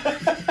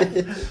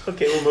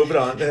 Okay, we'll move it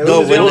on.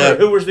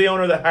 Who was the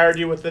owner that hired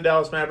you with the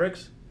Dallas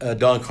Mavericks?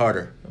 Don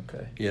Carter.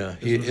 Okay. Yeah,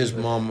 his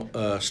mom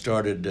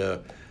started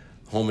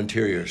Home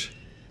Interiors.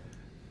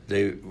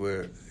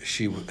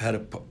 She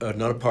had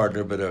not a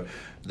partner, but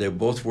they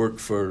both worked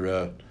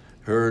for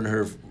her and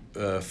her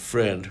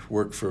friend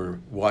worked for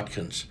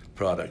Watkins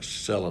Products,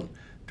 selling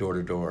door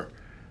to door,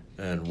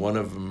 and one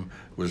of them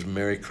was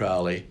Mary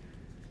Crowley.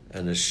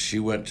 And as she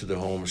went to the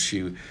homes,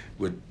 she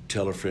would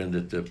tell her friend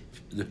that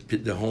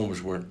the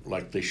homes weren't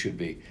like they should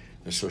be.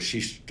 And so she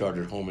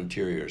started Home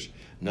Interiors,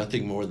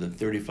 nothing more than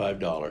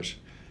 $35.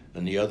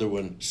 And the other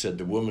one said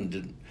the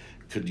woman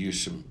could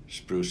use some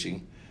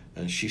sprucing,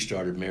 and she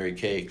started Mary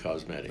Kay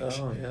Cosmetics.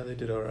 Oh, yeah, they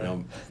did all right.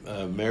 Now,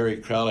 Mary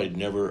Crowley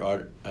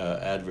never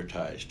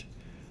advertised,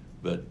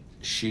 but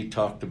she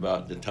talked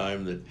about the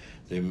time that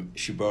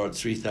she borrowed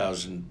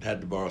had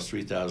to borrow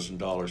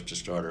 $3,000 to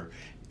start her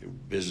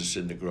business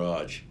in the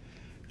garage.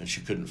 And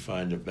she couldn't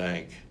find a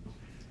bank.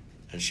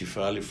 And she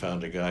finally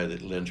found a guy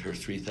that lent her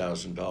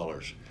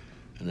 $3,000.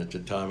 And at the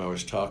time I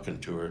was talking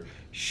to her,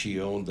 she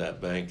owned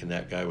that bank, and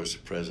that guy was the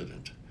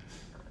president.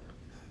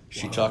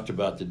 She talked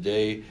about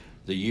the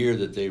year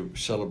that they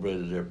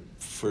celebrated their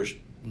first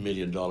 $1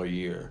 million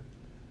year,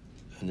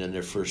 and then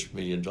their first $1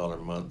 million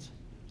month,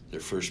 their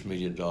first $1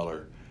 million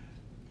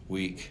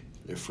week,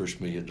 their first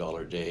 $1 million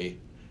day,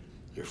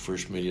 their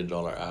first $1 million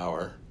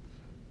hour,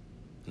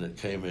 and it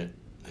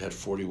had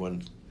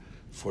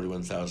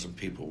 41,000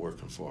 people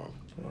working for him.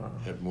 Wow.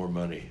 Had more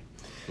money,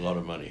 a lot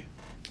of money.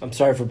 I'm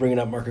sorry for bringing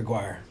up Mark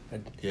Aguirre.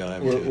 Yeah,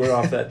 we're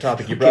off that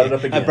topic. You brought it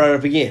up again. I brought it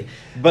up again.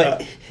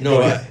 But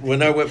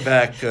when I went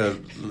back I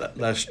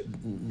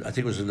think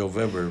it was in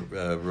November,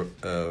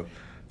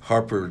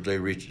 Harper, they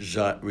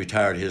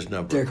retired his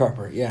number. Derek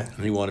Harper, yeah.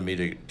 And he wanted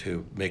me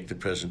to make the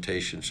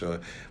presentation. So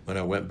when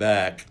I went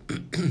back,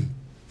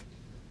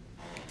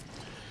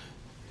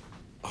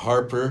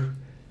 Harper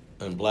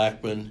and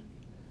Blackman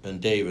and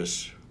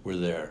Davis were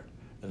there,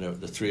 and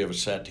the three of us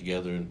sat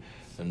together,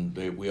 and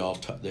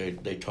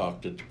they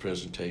talked at the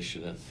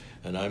presentation,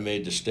 and I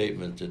made the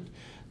statement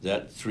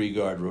that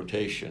 3-guard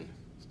rotation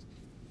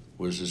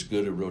was as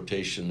good a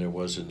rotation there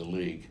was in the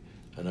league,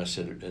 and I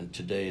said, and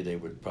today they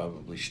would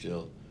probably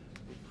still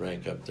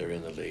rank up there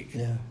in the league.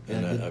 Yeah,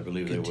 and I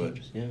believe they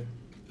would. Yeah.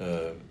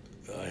 I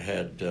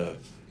had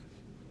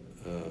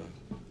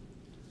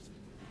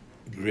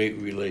great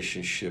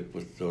relationship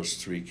with those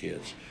 3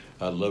 kids.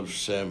 I loved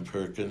Sam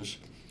Perkins.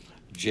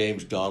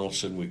 James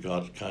Donaldson, we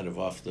got kind of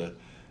off the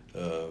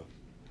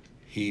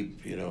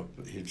heap.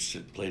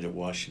 He'd played at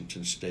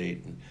Washington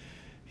State, and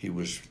he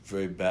was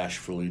very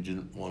bashful. He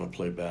didn't want to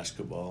play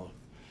basketball,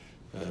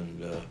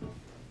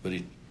 but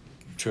he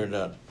turned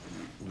out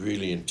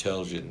really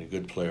intelligent and a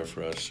good player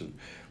for us. And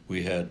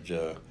we had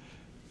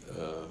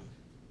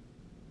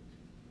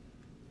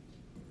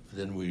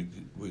then we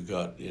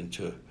got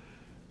into.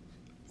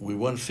 We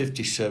won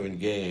 57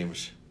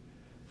 games,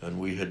 and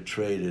we had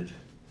traded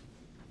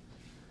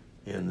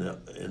in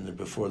the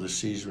before the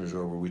season was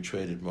over. We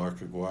traded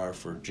Mark Aguirre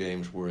for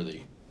James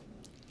Worthy,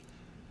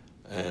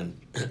 and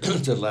at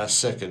the last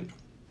second,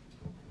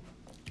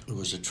 it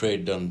was a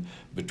trade done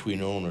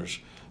between owners.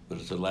 But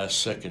at the last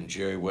second,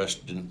 Jerry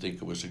West didn't think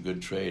it was a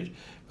good trade,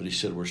 but he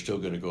said we're still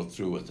going to go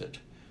through with it.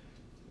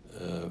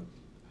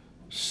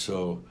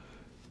 So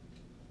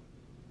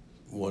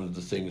one of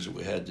the things that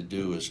we had to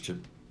do is to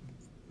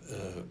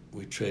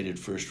we traded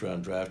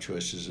first-round draft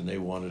choices, and they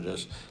wanted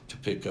us to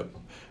pick up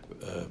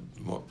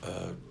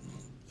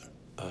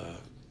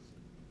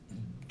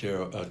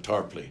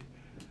Tarpley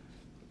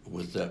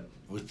with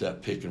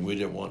that pick, and we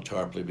didn't want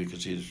Tarpley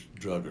because he's a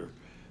drugger.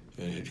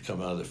 And he'd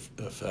come out of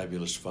the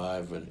Fabulous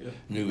Five and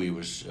knew he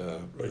was a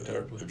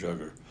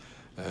drugger.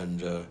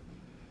 And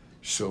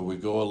so we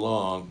go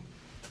along,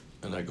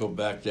 and I go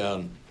back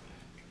down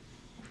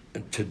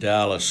to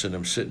Dallas, and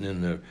I'm sitting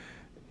in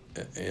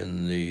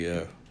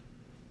the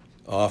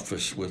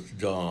office with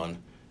Don,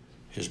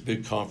 his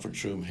big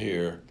conference room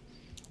here,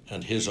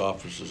 and his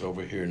office was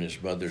over here, and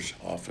his mother's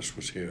office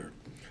was here.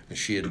 And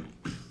she had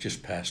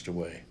just passed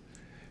away.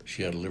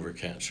 She had liver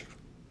cancer.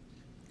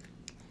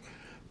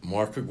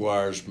 Mark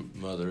Aguirre's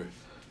mother,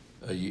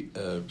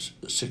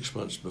 6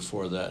 months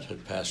before that,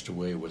 had passed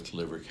away with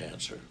liver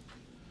cancer.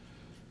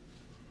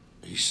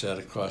 He sat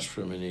across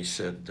from me and he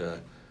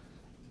said,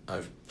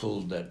 I've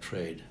pulled that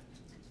trade.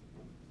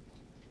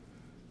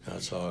 Now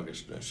it's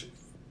August. And I said,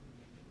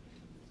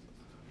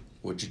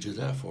 what'd you do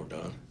that for,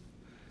 Don?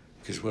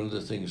 Because one of the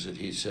things that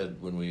he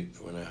said when he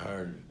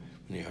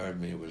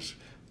hired me was,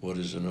 what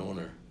is an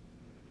owner?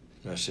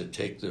 And I said,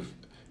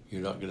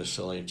 you're not going to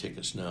sell any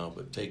tickets now,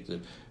 but take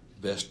the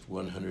best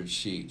 100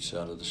 seats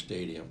out of the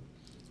stadium,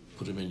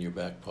 put them in your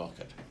back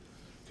pocket,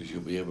 because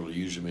you'll be able to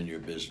use them in your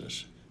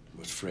business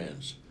with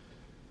friends.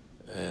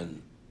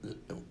 And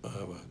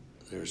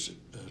there's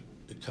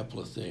a couple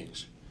of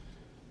things.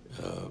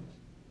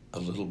 A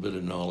little bit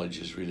of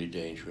knowledge is really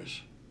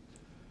dangerous.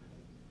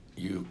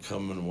 You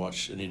come and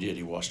watch, and he did.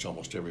 He watched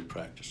almost every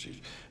practice,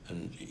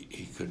 and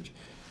he could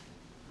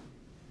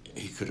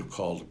have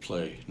called a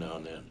play now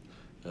and then.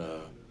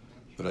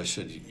 But I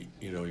said,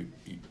 you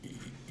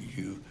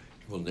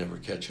will never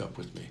catch up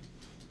with me,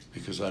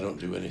 because I don't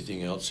do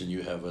anything else, and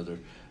you have other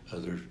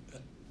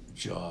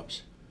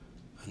jobs.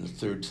 And the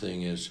third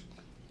thing is,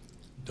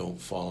 don't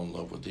fall in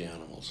love with the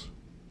animals.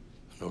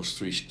 And those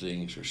three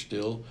things are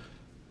still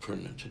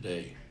pertinent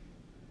today.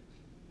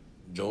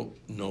 Don't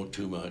know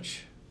too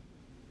much.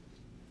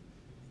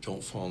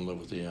 Don't fall in love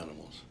with the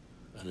animals,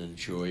 and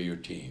enjoy your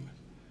team.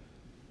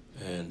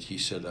 And he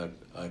said,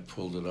 I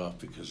pulled it off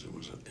because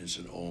it's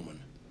an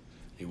omen.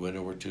 He went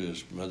over to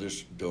his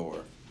mother's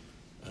door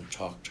and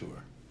talked to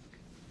her.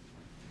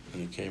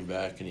 And he came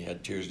back and he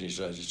had tears in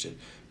his eyes. He said,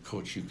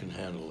 Coach, you can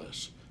handle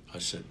this. I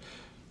said,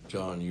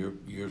 John, you're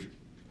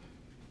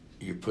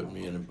putting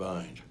me in a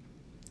bind.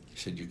 He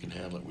said, you can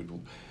handle it.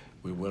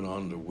 We went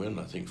on to win,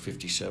 I think,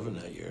 57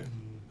 that year,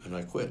 and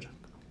I quit.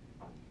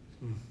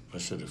 I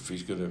said, if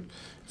he's gonna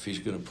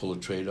pull a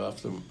trade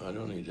off them, I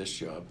don't need this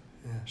job.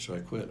 Yeah. So I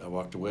quit. I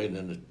walked away, and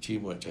then the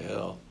team went to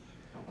hell.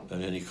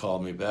 And then he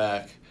called me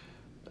back,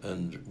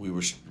 and we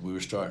were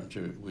starting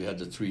to. We had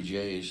the three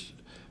J's,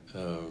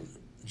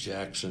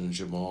 Jackson,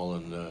 Jamal,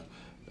 and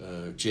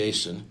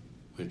Jason.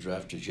 We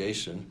drafted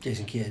Jason.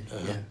 Jason Kidd.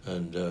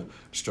 And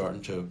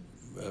starting to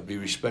be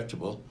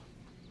respectable.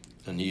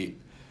 And he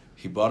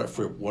bought it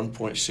for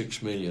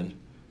 $1.6 million,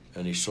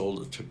 and he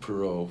sold it to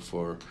Perot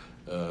for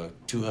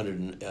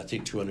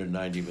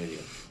 $290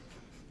 million.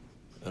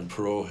 And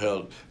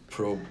Perot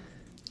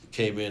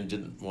came in,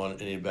 didn't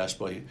want any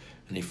basketball, and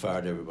he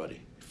fired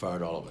everybody. He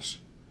fired all of us.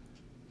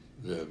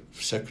 The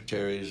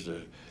secretaries,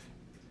 the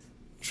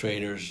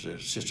trainers, the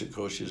assistant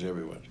coaches,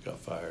 everyone got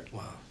fired.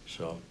 Wow.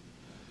 So.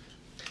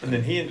 And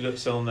then he ended up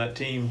selling that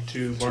team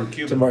to Mark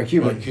Cuban. To Mark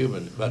Cuban. Mark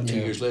Cuban, about 2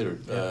 years later.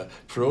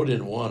 Perot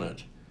didn't want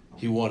it.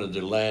 He wanted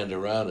the land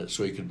around it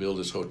so he could build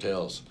his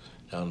hotels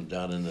down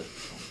by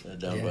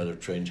the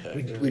train track.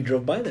 We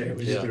drove by there. It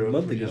was just a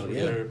month ago.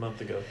 A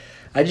month ago.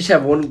 I just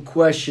have one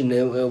question,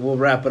 and we'll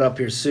wrap it up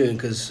here soon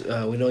because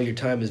we know your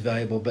time is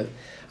valuable. But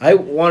I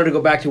wanted to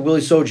go back to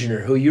Willie Sojourner,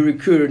 who you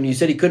recruited, and you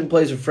said he couldn't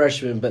play as a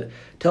freshman. But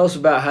tell us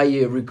about how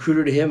you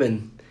recruited him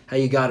and how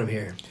you got him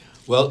here.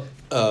 Well,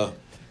 that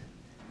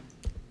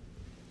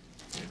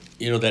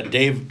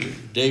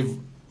Dave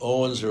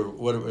Owens or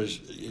whatever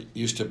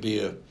used to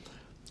be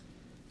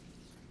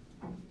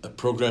a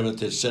program that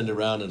they'd send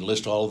around and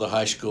list all of the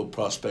high school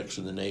prospects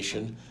in the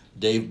nation.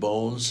 Dave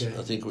Bones,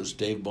 I think it was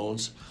Dave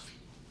Bones.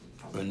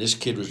 And this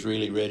kid was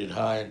really rated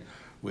high, and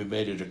we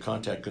made it a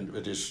contact,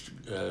 but his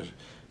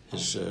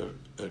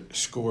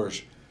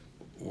scores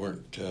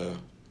weren't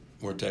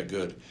that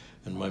good.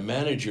 And my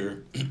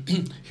manager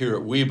here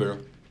at Weber,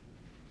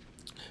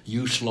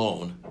 Hugh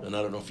Sloan, and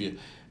I don't know if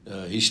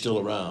he's still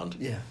around.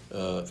 Yeah.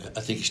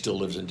 I think he still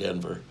lives in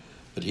Denver,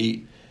 but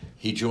he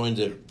joined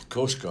the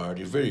Coast Guard.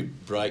 He's a very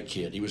bright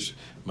kid. He was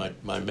my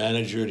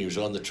manager, and he was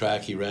on the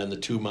track. He ran the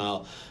 2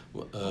 mile.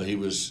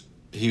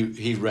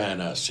 He ran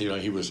us.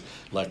 He was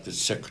like the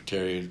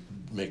secretary,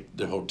 make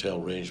the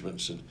hotel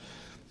arrangements, and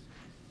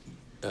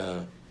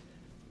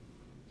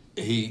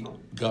he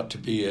got to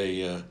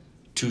be a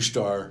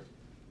 2-star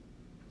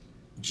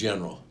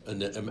general,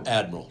 an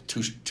admiral,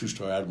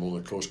 two-star admiral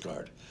in the Coast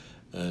Guard,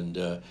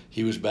 and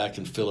he was back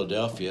in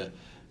Philadelphia,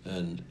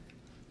 and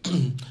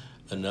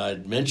and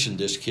I'd mentioned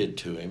this kid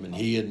to him, and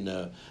he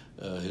and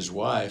his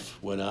wife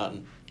went out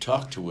and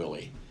talked to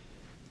Willie,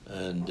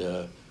 And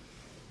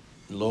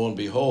lo and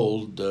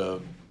behold,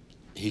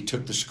 he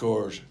took the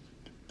scores,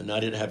 and I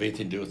didn't have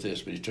anything to do with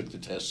this, but he took the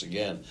tests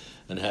again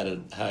and had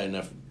a high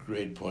enough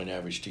grade point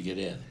average to get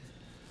in.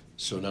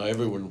 So now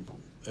everyone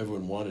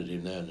wanted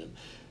him then,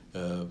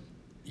 and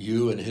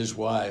you and his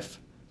wife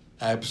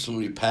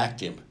absolutely packed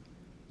him.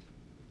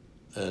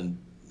 And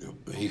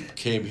he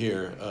came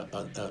here.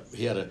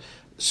 He had a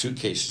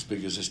suitcase as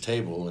big as his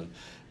table,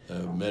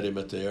 and met him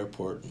at the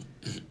airport.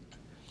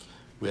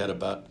 We had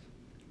about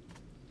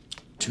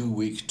 2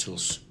 weeks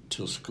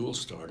till school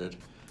started.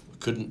 We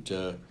couldn't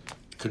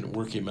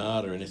work him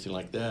out or anything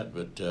like that,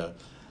 but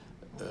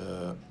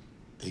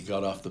he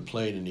got off the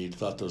plane and he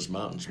thought those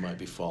mountains might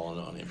be falling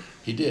on him.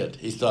 He did.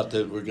 He thought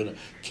that we're going to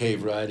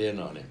cave right in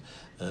on him.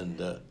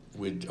 And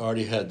we'd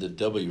already had the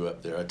W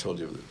up there. I told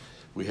you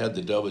we had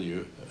the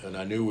W, and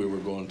I knew we were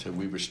going to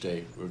Weber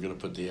State. We were going to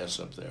put the S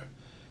up there.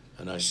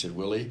 And I said,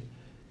 Willie,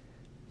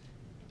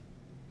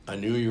 I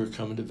knew you were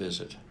coming to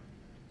visit.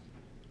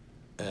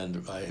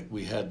 And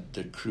we had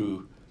the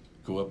crew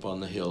go up on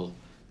the hill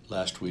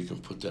last week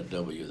and put that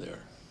W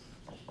there.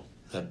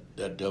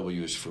 That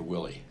W is for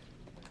Willie.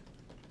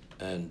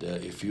 And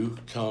if you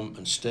come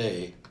and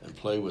stay and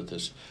play with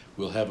us,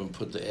 we'll have him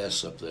put the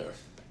S up there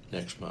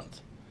next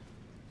month.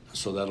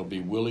 So that'll be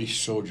Willie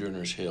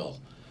Sojourner's Hill.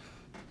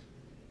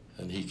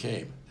 And he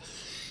came.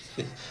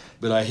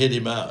 But I hid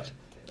him out.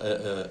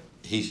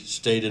 He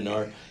stayed in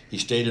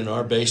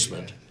our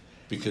basement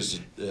because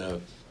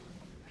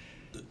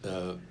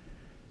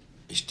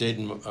he stayed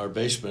in our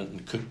basement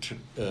and cooked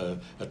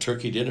a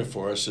turkey dinner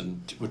for us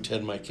and would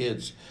tend my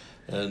kids.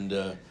 And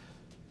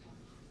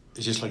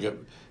it's just like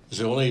it's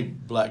the only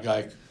black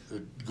guy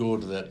could go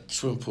to that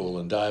swim pool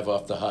and dive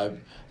off the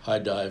high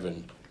dive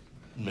and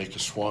make a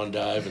swan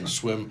dive and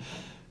swim.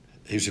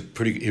 He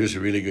was a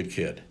really good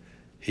kid.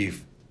 He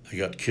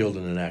got killed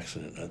in an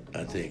accident,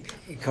 I think.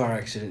 A car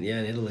accident, yeah,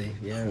 in Italy,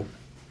 yeah.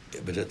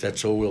 But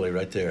that's old Willie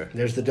right there.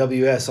 There's the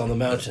WS on the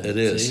mountain. It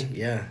is. See?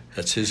 Yeah.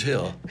 That's his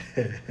hill.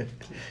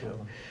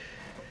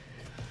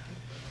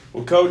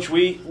 Well, Coach,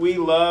 we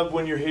love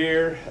when you're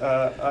here.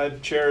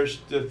 I've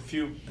cherished the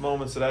few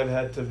moments that I've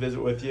had to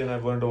visit with you, and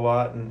I've learned a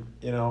lot. And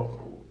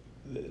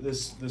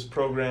this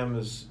program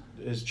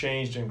has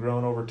changed and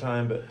grown over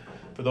time. But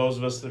for those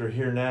of us that are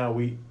here now,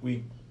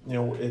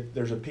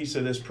 there's a piece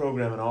of this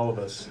program in all of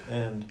us,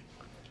 and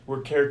we're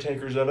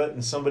caretakers of it.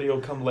 And somebody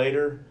will come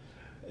later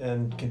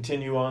and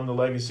continue on the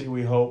legacy,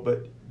 we hope.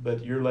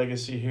 But your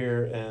legacy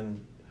here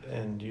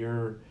and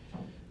your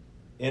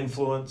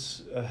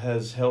influence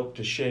has helped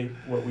to shape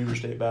what Weber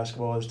State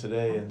basketball is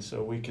today, and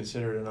so we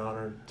consider it an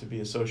honor to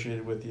be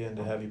associated with you and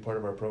to have you part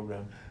of our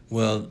program.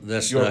 Well,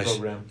 that's your nice.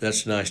 Program.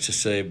 That's nice to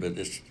say, but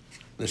this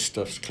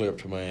stuff's clear up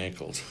to my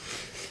ankles.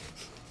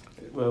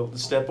 Well,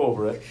 step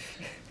over it.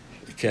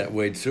 I can't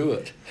wade through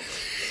it.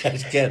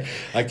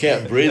 I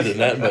can't breathe in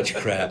that much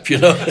crap, you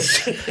know.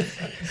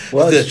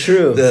 Well, it's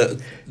true.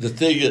 The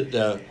thing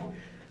that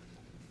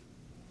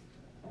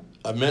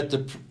I met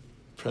the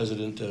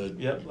president.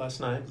 Yep, last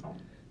night.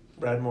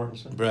 Brad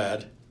Mortensen.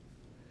 Brad,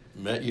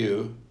 met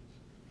you.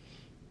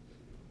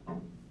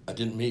 I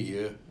didn't meet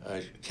you.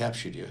 I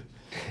captured you.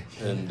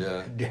 And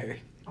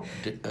Derek.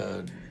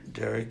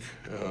 Derek,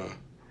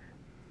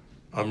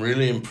 I'm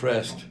really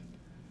impressed.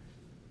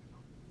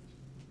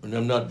 And I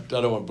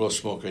don't want to blow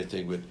smoke or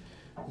anything, but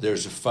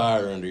there's a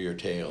fire under your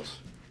tails.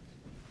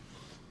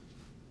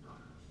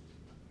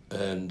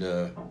 And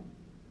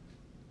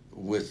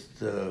with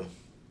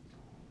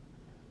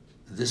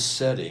this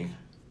setting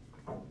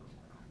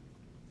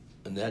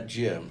and that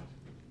gym,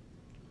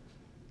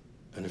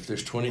 and if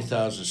there's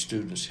 20,000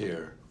 students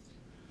here,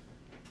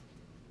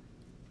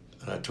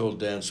 and I told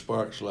Dan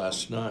Sparks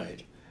last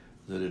night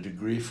that a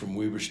degree from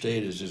Weber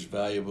State is as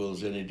valuable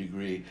as any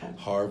degree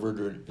Harvard,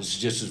 or it's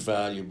just as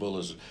valuable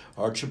as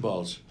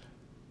Archibald's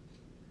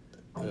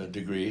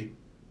degree,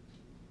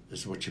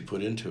 is what you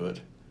put into it.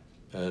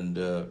 And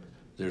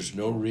there's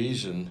no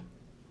reason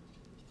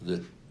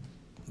that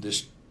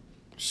this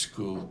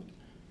school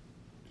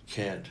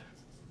can't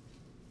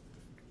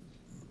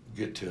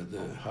get to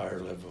the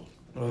higher level.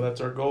 Well, that's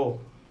our goal.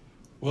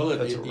 Well,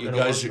 you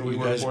guys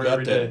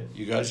got that.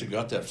 You guys have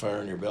got that fire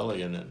in your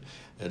belly, and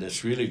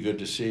it's really good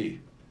to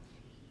see.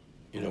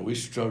 We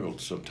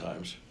struggled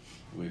sometimes.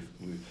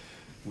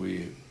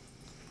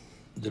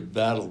 The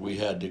battle we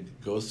had to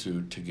go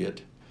through to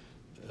get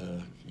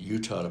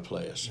Utah to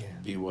play us,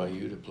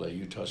 BYU to play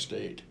Utah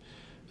State.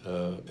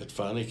 It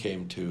finally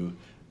came to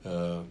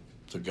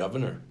the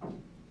governor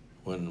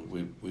when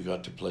we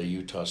got to play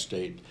Utah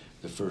State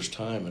the first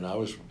time, and I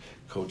was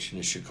coaching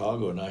in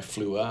Chicago, and I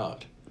flew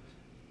out,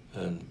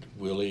 and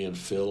Willie and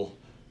Phil,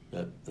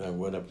 I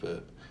went up.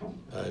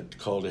 I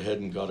called ahead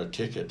and got a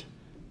ticket,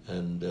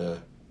 and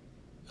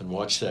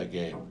watched that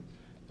game,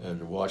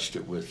 and watched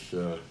it with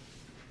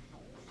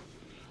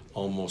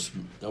almost.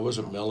 I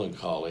wasn't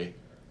melancholy.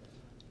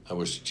 I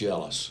was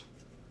jealous.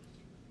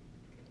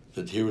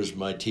 that here was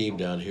my team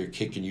down here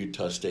kicking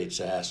Utah State's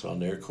ass on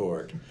their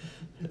court,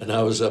 and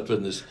I was up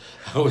in the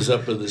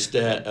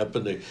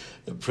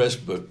press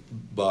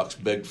box,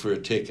 begged for a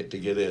ticket to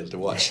get in to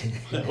watch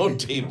my own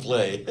team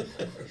play.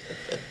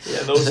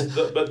 Yeah,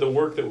 but the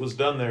work that was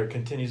done there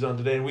continues on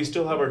today, and we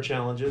still have our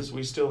challenges.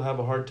 We still have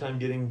a hard time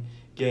getting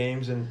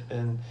games,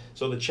 and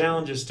so the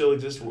challenges still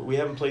exist. We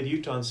haven't played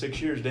Utah in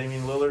 6 years.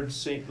 Damian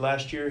Lillard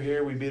last year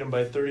here, we beat them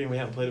by 30, and we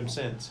haven't played them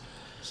since.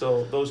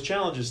 So those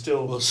challenges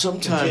still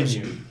sometimes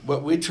continue.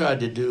 What we tried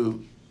to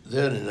do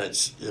then, and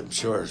I'm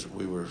sure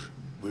we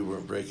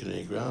weren't breaking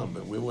any ground,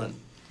 but we went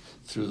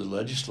through the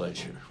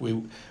legislature.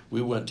 We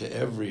went to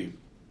every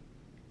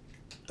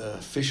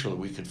official that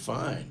we could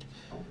find.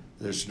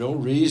 There's no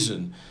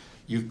reason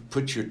you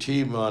put your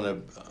team on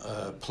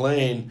a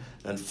plane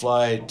and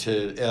fly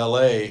to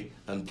L.A.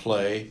 and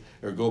play,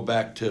 or go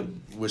back to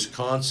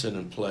Wisconsin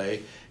and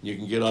play. You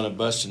can get on a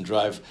bus and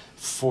drive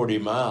 40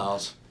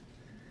 miles,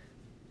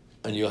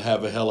 and you'll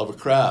have a hell of a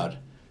crowd.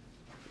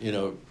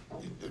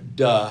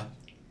 Duh.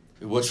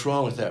 What's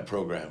wrong with that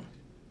program?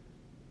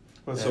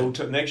 Well, so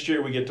next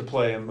year we get to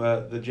play them.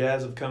 The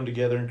Jazz have come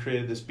together and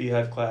created this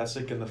Beehive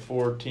Classic, and the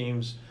 4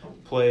 teams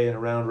play in a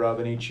round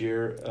robin each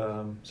year.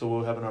 So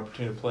we'll have an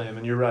opportunity to play them.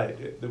 And you're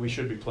right that we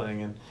should be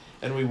playing,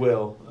 and we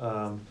will.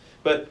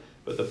 But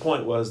the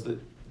point was that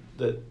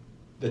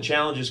the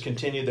challenges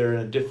continue. They're in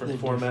a different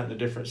format, in a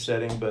different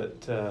setting.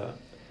 But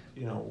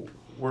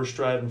we're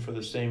striving for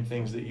the same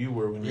things that you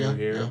were when you were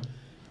here.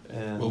 Yeah.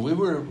 And well, we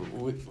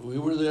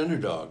were the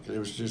underdog. There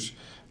was just,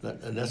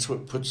 and that's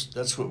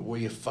where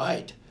you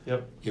fight.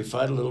 Yep. You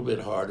fight a little bit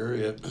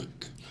harder.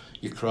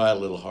 You cry a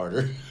little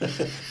harder.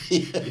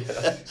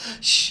 Yeah.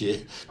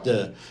 Shit.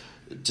 To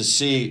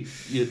see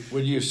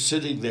when you're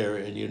sitting there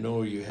and you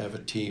know you have a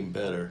team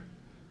better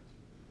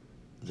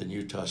than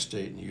Utah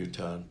State and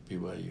Utah and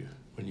BYU,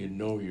 when you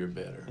know you're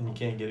better, and you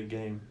can't get a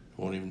game,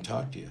 won't even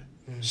talk to you.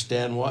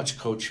 Stan Watts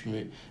coached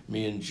me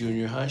in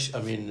junior high.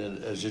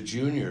 As a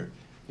junior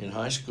in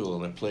high school,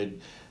 and I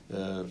played.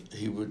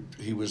 He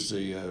was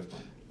the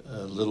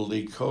little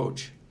league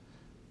coach,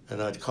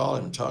 and I'd call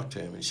him and talk to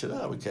him. He said,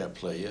 we can't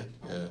play you.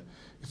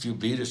 If you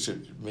beat us,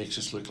 it makes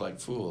us look like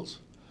fools.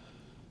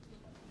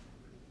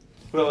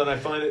 Well, and I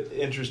find it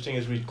interesting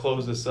as we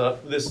close this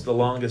up. This is the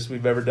longest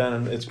we've ever done,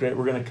 and it's great.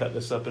 We're going to cut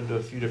this up into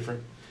a few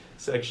different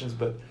sections,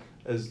 but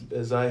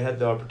as I had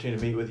the opportunity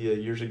to meet with you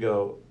years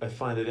ago, I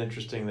find it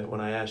interesting that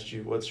when I asked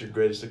you what's your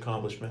greatest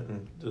accomplishment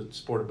in the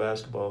sport of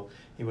basketball,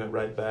 you went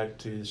right back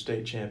to the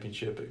state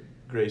championship at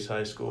Grace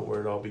High School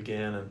where it all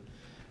began, and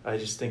I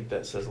just think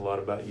that says a lot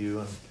about you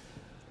and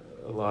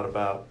a lot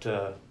about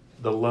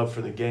the love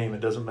for the game. It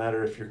doesn't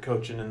matter if you're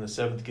coaching in the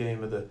 7th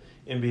game of the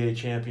NBA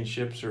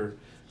championships or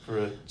for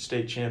a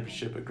state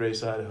championship at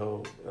Grace,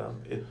 Idaho.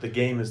 The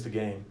game is the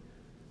game.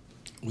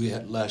 We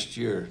had last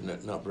year,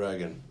 not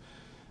bragging,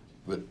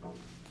 but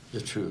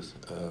the truth.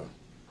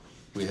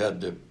 We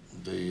had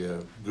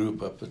the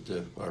group up at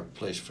our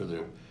place for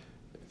the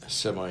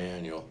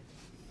semi-annual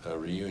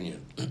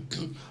reunion.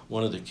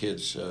 One of the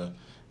kids,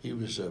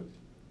 he's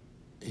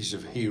a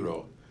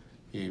hero.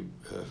 He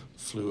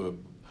flew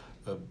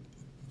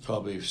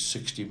probably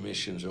 60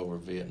 missions over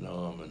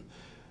Vietnam,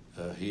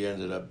 and he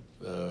ended up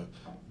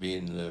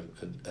being the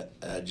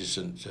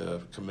adjutant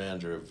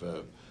commander of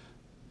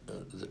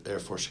the Air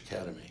Force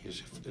Academy.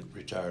 He's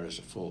retired as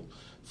a full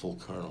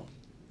colonel,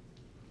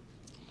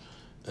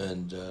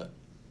 and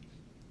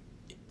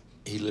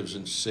he lives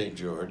in St.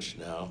 George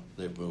now.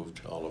 They've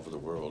moved all over the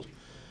world,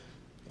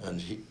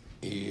 and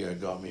he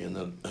got me in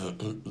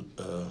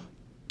the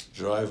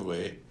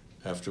driveway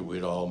after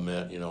we'd all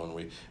met,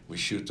 and we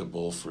shoot the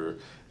bull for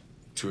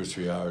 2 or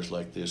 3 hours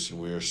like this, and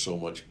we are so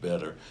much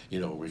better.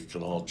 We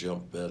can all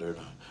jump better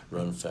and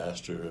run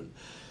faster. And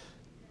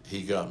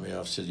he got me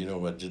off. Said,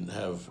 I didn't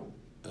have.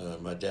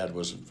 My dad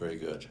wasn't very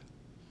good.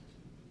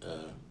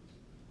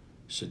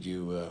 Said,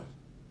 you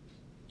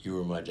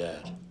were my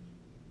dad.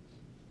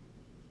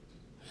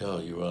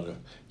 Hell, you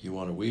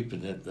want to weep,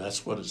 and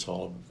that's what it's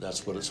all.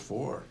 That's what it's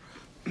for.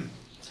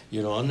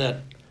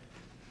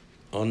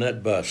 On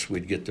that bus,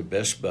 we'd get the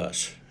best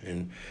bus,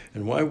 and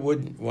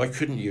why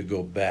couldn't you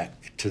go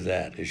back to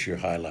that as your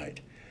highlight?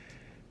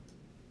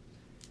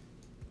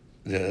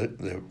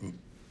 The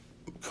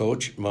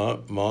coach,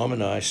 mom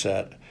and I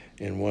sat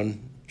in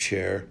one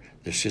chair,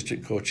 the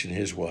assistant coach and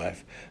his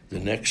wife. The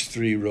next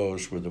 3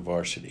 rows were the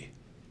varsity.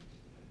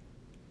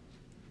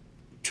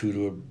 2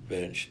 to a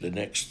bench. The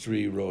next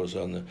 3 rows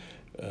on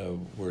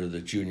were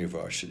the junior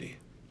varsity.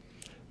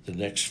 The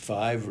next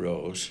 5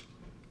 rows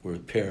were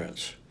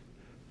parents.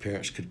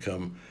 Parents could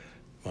come.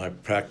 My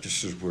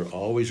practices were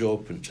always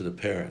open to the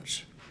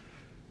parents.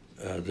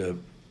 The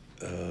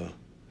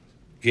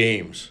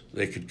games,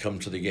 they could come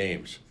to the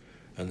games.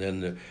 And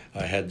then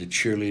I had the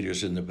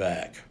cheerleaders in the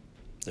back.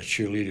 The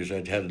cheerleaders,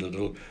 I'd had a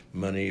little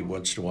money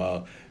once in a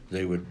while.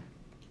 They would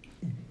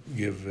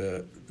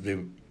they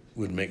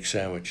would make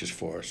sandwiches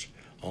for us.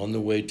 On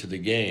the way to the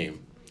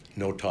game,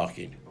 no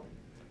talking.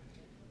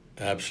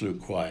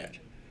 Absolute quiet.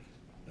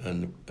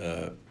 And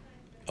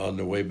on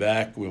the way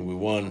back when we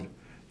won,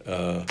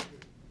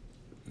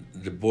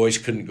 the boys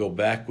couldn't go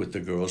back with the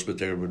girls, but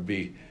there would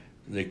be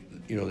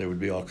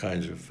all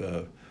kinds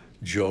of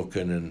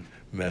joking and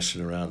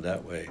messing around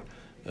that way.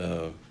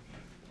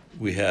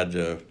 We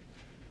had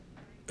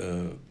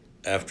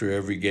after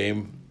every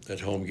game, at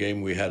home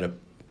game, we had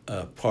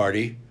a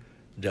party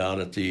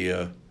down at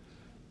the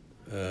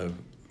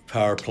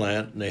power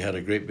plant, and they had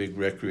a great big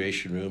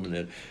recreation room,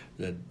 and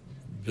they'd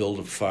build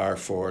a fire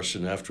for us.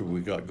 And after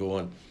we got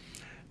going,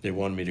 they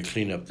wanted me to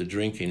clean up the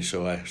drinking,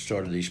 so I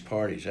started these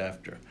parties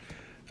after.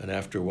 And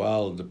after a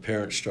while, the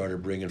parents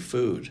started bringing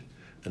food,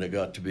 and it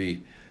got to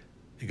be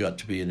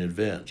an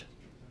event.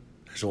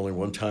 There's only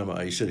one time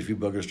he said, if you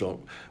buggers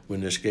don't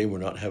win this game, we're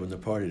not having the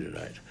party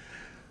tonight.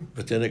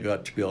 But then it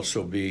got to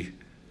also be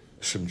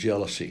some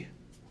jealousy.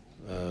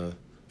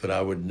 But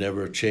I would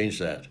never change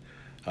that.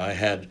 I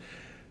had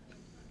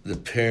the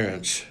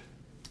parents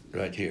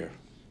right here,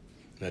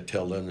 and I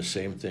tell them the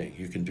same thing.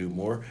 You can do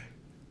more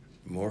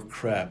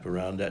crap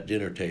around that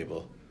dinner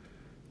table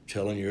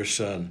telling your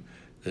son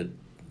that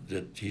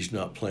he's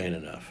not playing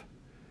enough.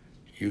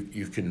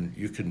 You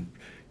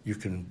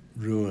can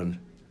ruin.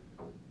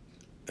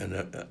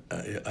 And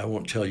I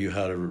won't tell you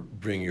how to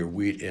bring your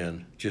wheat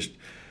in. Just,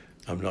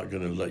 I'm not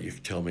going to let you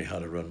tell me how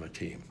to run my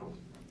team,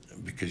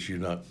 because you're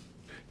not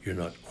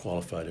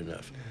qualified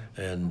enough.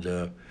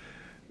 And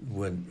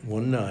when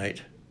one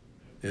night,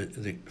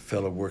 the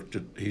fellow worked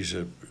he's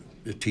a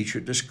teacher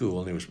at the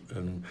school,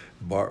 and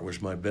Bart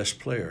was my best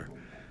player.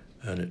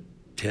 And at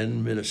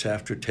 10 minutes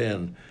after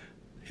 10,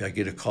 I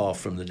get a call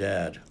from the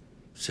dad.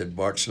 Said,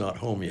 Bart's not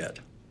home yet.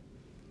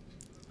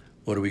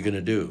 What are we going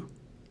to do?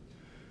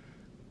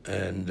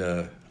 And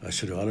I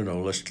said, I don't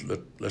know.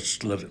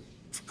 Let's let it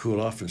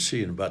cool off and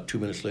see. And about 2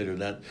 minutes later,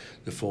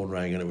 the phone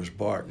rang, and it was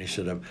Bart. And he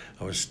said,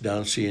 I was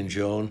down seeing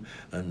Joan,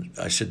 and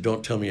I said,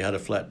 don't tell me you had a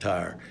flat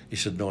tire. He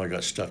said, no, I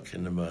got stuck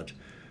in the mud,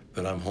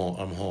 but I'm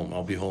home.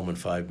 I'll be home in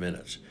 5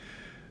 minutes.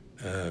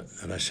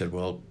 And I said,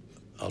 well,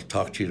 I'll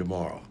talk to you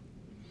tomorrow.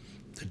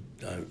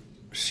 The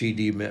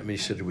CD met me. He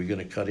said, are we going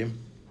to cut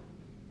him?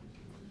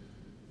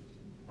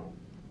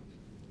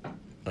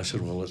 I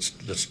said, well,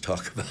 let's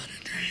talk about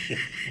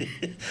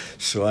it.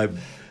 So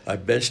I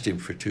benched him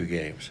for 2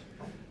 games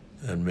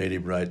and made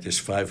him write this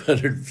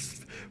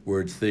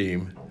 500-word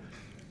theme.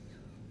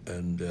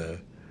 And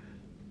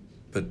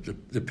but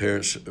the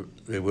parents,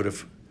 they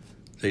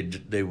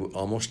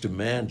almost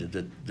demanded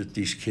that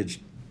these kids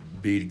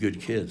be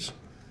good kids.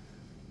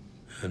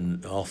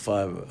 And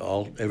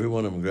every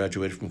one of them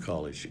graduated from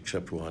college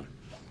except one.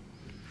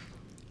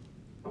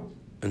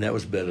 And that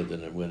was better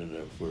than winning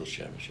a World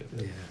Championship.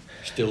 Yeah.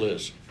 Still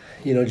is.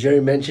 You know,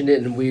 Jerry mentioned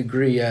it, and we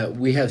agree.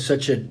 We have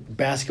such a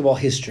basketball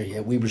history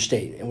at Weber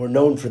State, and we're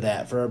known for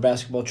that, for our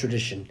basketball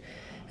tradition.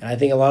 And I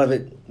think a lot of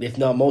it, if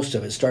not most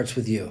of it, starts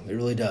with you. It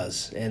really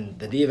does. And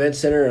the D Event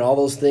Center and all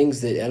those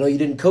things that I know you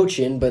didn't coach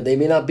in, but they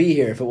may not be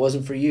here if it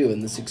wasn't for you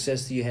and the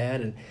success that you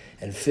had,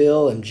 and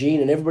Phil and Gene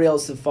and everybody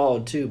else that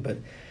followed too. But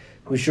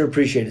we sure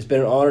appreciate it. It's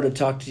been an honor to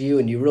talk to you,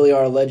 and you really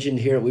are a legend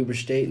here at Weber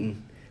State,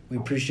 and we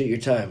appreciate your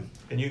time.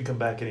 And you can come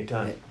back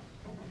anytime.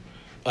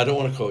 I don't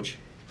want to coach.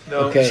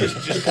 No, okay.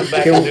 just come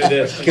back and do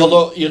this.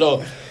 Although, you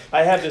know,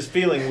 I have this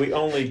feeling we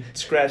only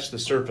scratched the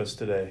surface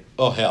today.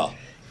 Oh, hell.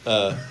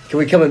 Can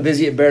we come and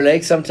visit at Bear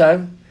Lake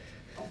sometime?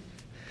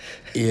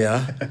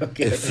 Yeah.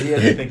 Okay. You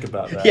had to think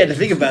about that. You had to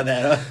think about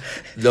that, huh?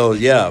 No,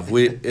 yeah,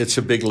 it's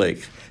a big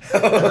lake.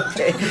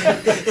 Okay.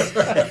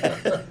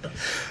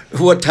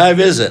 What time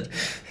is it?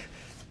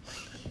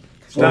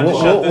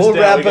 We'll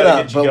wrap it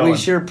up, but we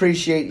sure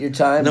appreciate your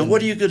time. Now,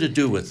 what are you going to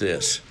do with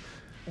this?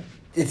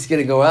 It's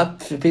going to go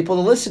out for people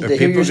to listen to,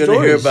 hear your stories. Are people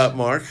going to hear about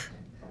Mark?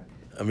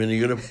 I mean, are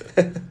you going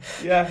to...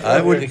 Yeah.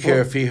 I wouldn't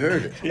care if he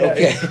heard it. Yeah.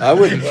 Okay. I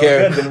wouldn't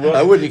care.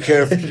 I wouldn't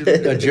care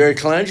if Jerry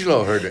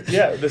Colangelo heard it.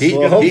 Yeah.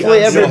 Hopefully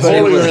everybody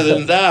holier will.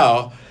 than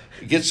thou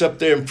gets up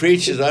there and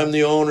preaches, I'm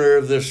the owner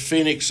of the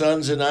Phoenix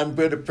Suns and I'm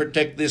going to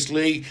protect this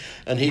league,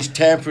 and he's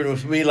tampering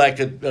with me like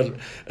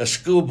a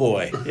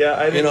schoolboy. Yeah,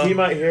 I think he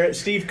might hear it.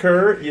 Steve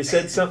Kerr, you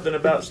said something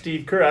about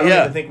Steve Kerr. I don't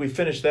even think we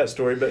finished that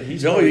story, but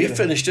he's... No, you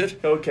finished it.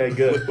 Okay,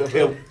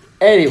 good.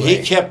 Anyway.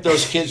 He kept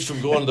those kids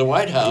from going to the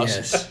White House.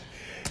 Yes.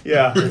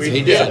 Yeah,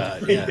 he did.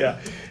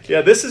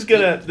 Yeah. This is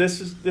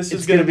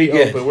gonna be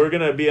good. open. We're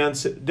gonna be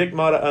Dick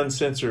Motta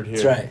uncensored here.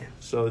 That's right.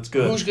 So it's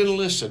good. Who's going to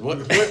listen?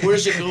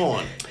 Where's it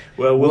going?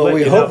 Well,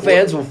 we hope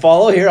fans will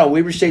follow here on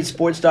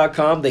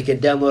WeberStateSports.com. They can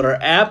download our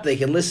app. They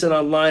can listen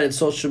online and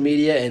social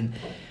media, and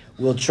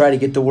we'll try to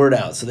get the word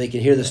out so they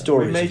can hear the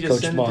stories We may of just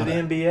Coach send Motta.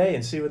 it to the NBA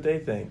and see what they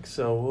think.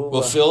 So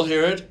Will Phil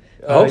hear it?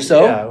 I hope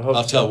so. Yeah, I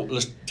hope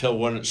Let's tell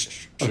one it's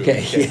true.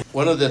 Okay.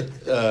 One of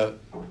the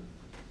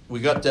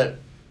we got that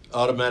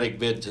automatic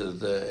bid to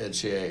the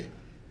NCAA,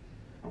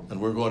 and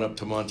we're going up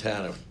to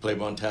Montana, play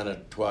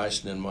Montana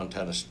twice, and then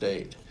Montana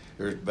State,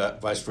 or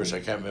vice versa. I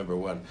can't remember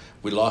one.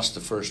 We lost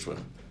the first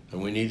one,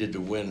 and we needed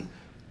to win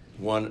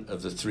one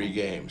of the 3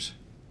 games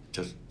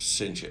to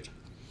cinch it.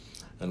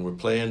 And we're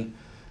playing.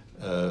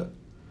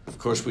 Of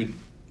course,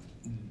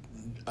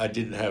 I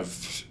didn't have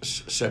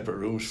separate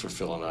rooms for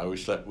Phil and I. We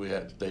stayed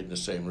in the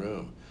same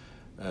room,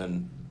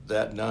 And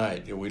that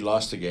night, we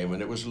lost the game,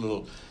 and it was a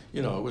little,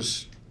 it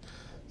was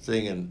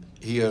thing, and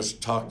he has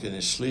talked in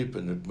his sleep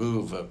and would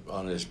move up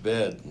on his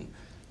bed,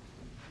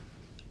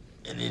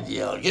 and he'd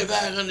yell, "Get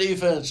back on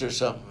defense," or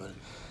something.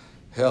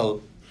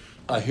 Hell,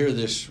 I hear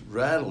this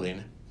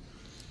rattling,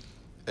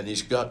 and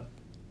he's got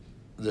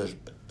the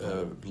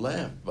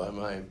lamp by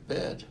my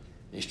bed.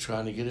 He's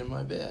trying to get in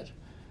my bed.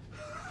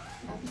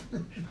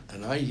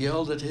 And I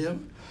yelled at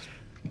him,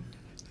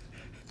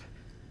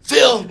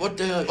 "Phil, what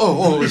the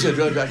hell?" He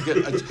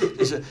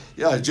said,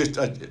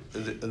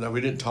 and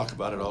we didn't talk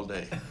about it all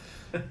day.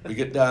 We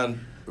get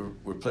down,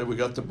 we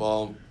got the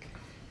ball,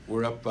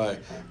 we're up by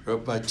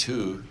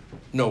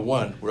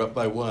 1, we're up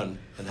by 1,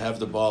 and have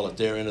the ball at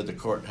their end of the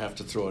court and have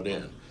to throw it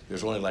in.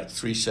 There's only like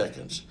 3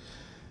 seconds.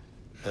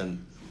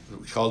 And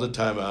we called a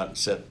timeout and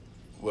said,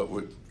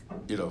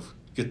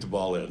 get the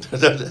ball in.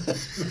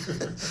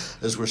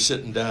 As we're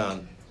sitting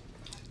down,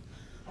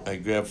 I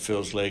grabbed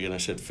Phil's leg and I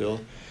said,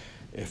 "Phil,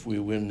 if we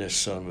win this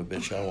son of a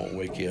bitch, I won't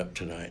wake you up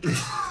tonight."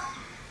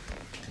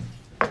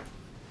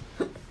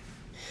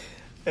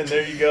 And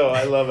there you go.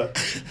 I love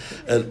it.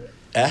 And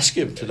ask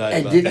him tonight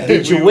And about that.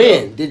 did you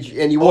win? Did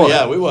you? And you won. Oh,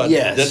 yeah, we won.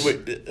 Yes. Then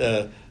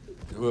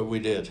we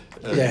did.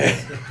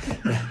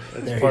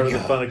 There Part you of the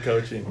go. fun of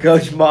coaching.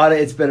 Coach Mata,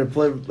 it's been a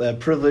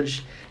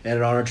privilege and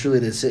an honor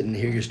truly to sit and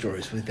hear your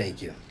stories. We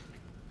thank you.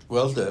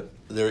 Well,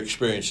 they're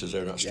experiences.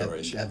 They're not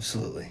stories.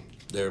 Absolutely.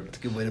 They're a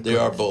good way to they put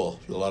are it. bull.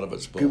 A lot of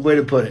it's bull. Good way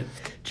to put it.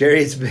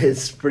 Jerry,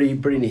 it's pretty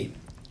neat.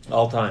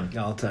 All time.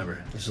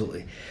 All-timer.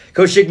 Absolutely.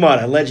 Coach Dick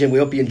Mata, legend. We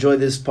hope you enjoyed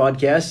this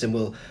podcast, and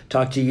we'll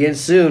talk to you again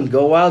soon.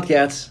 Go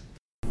Wildcats.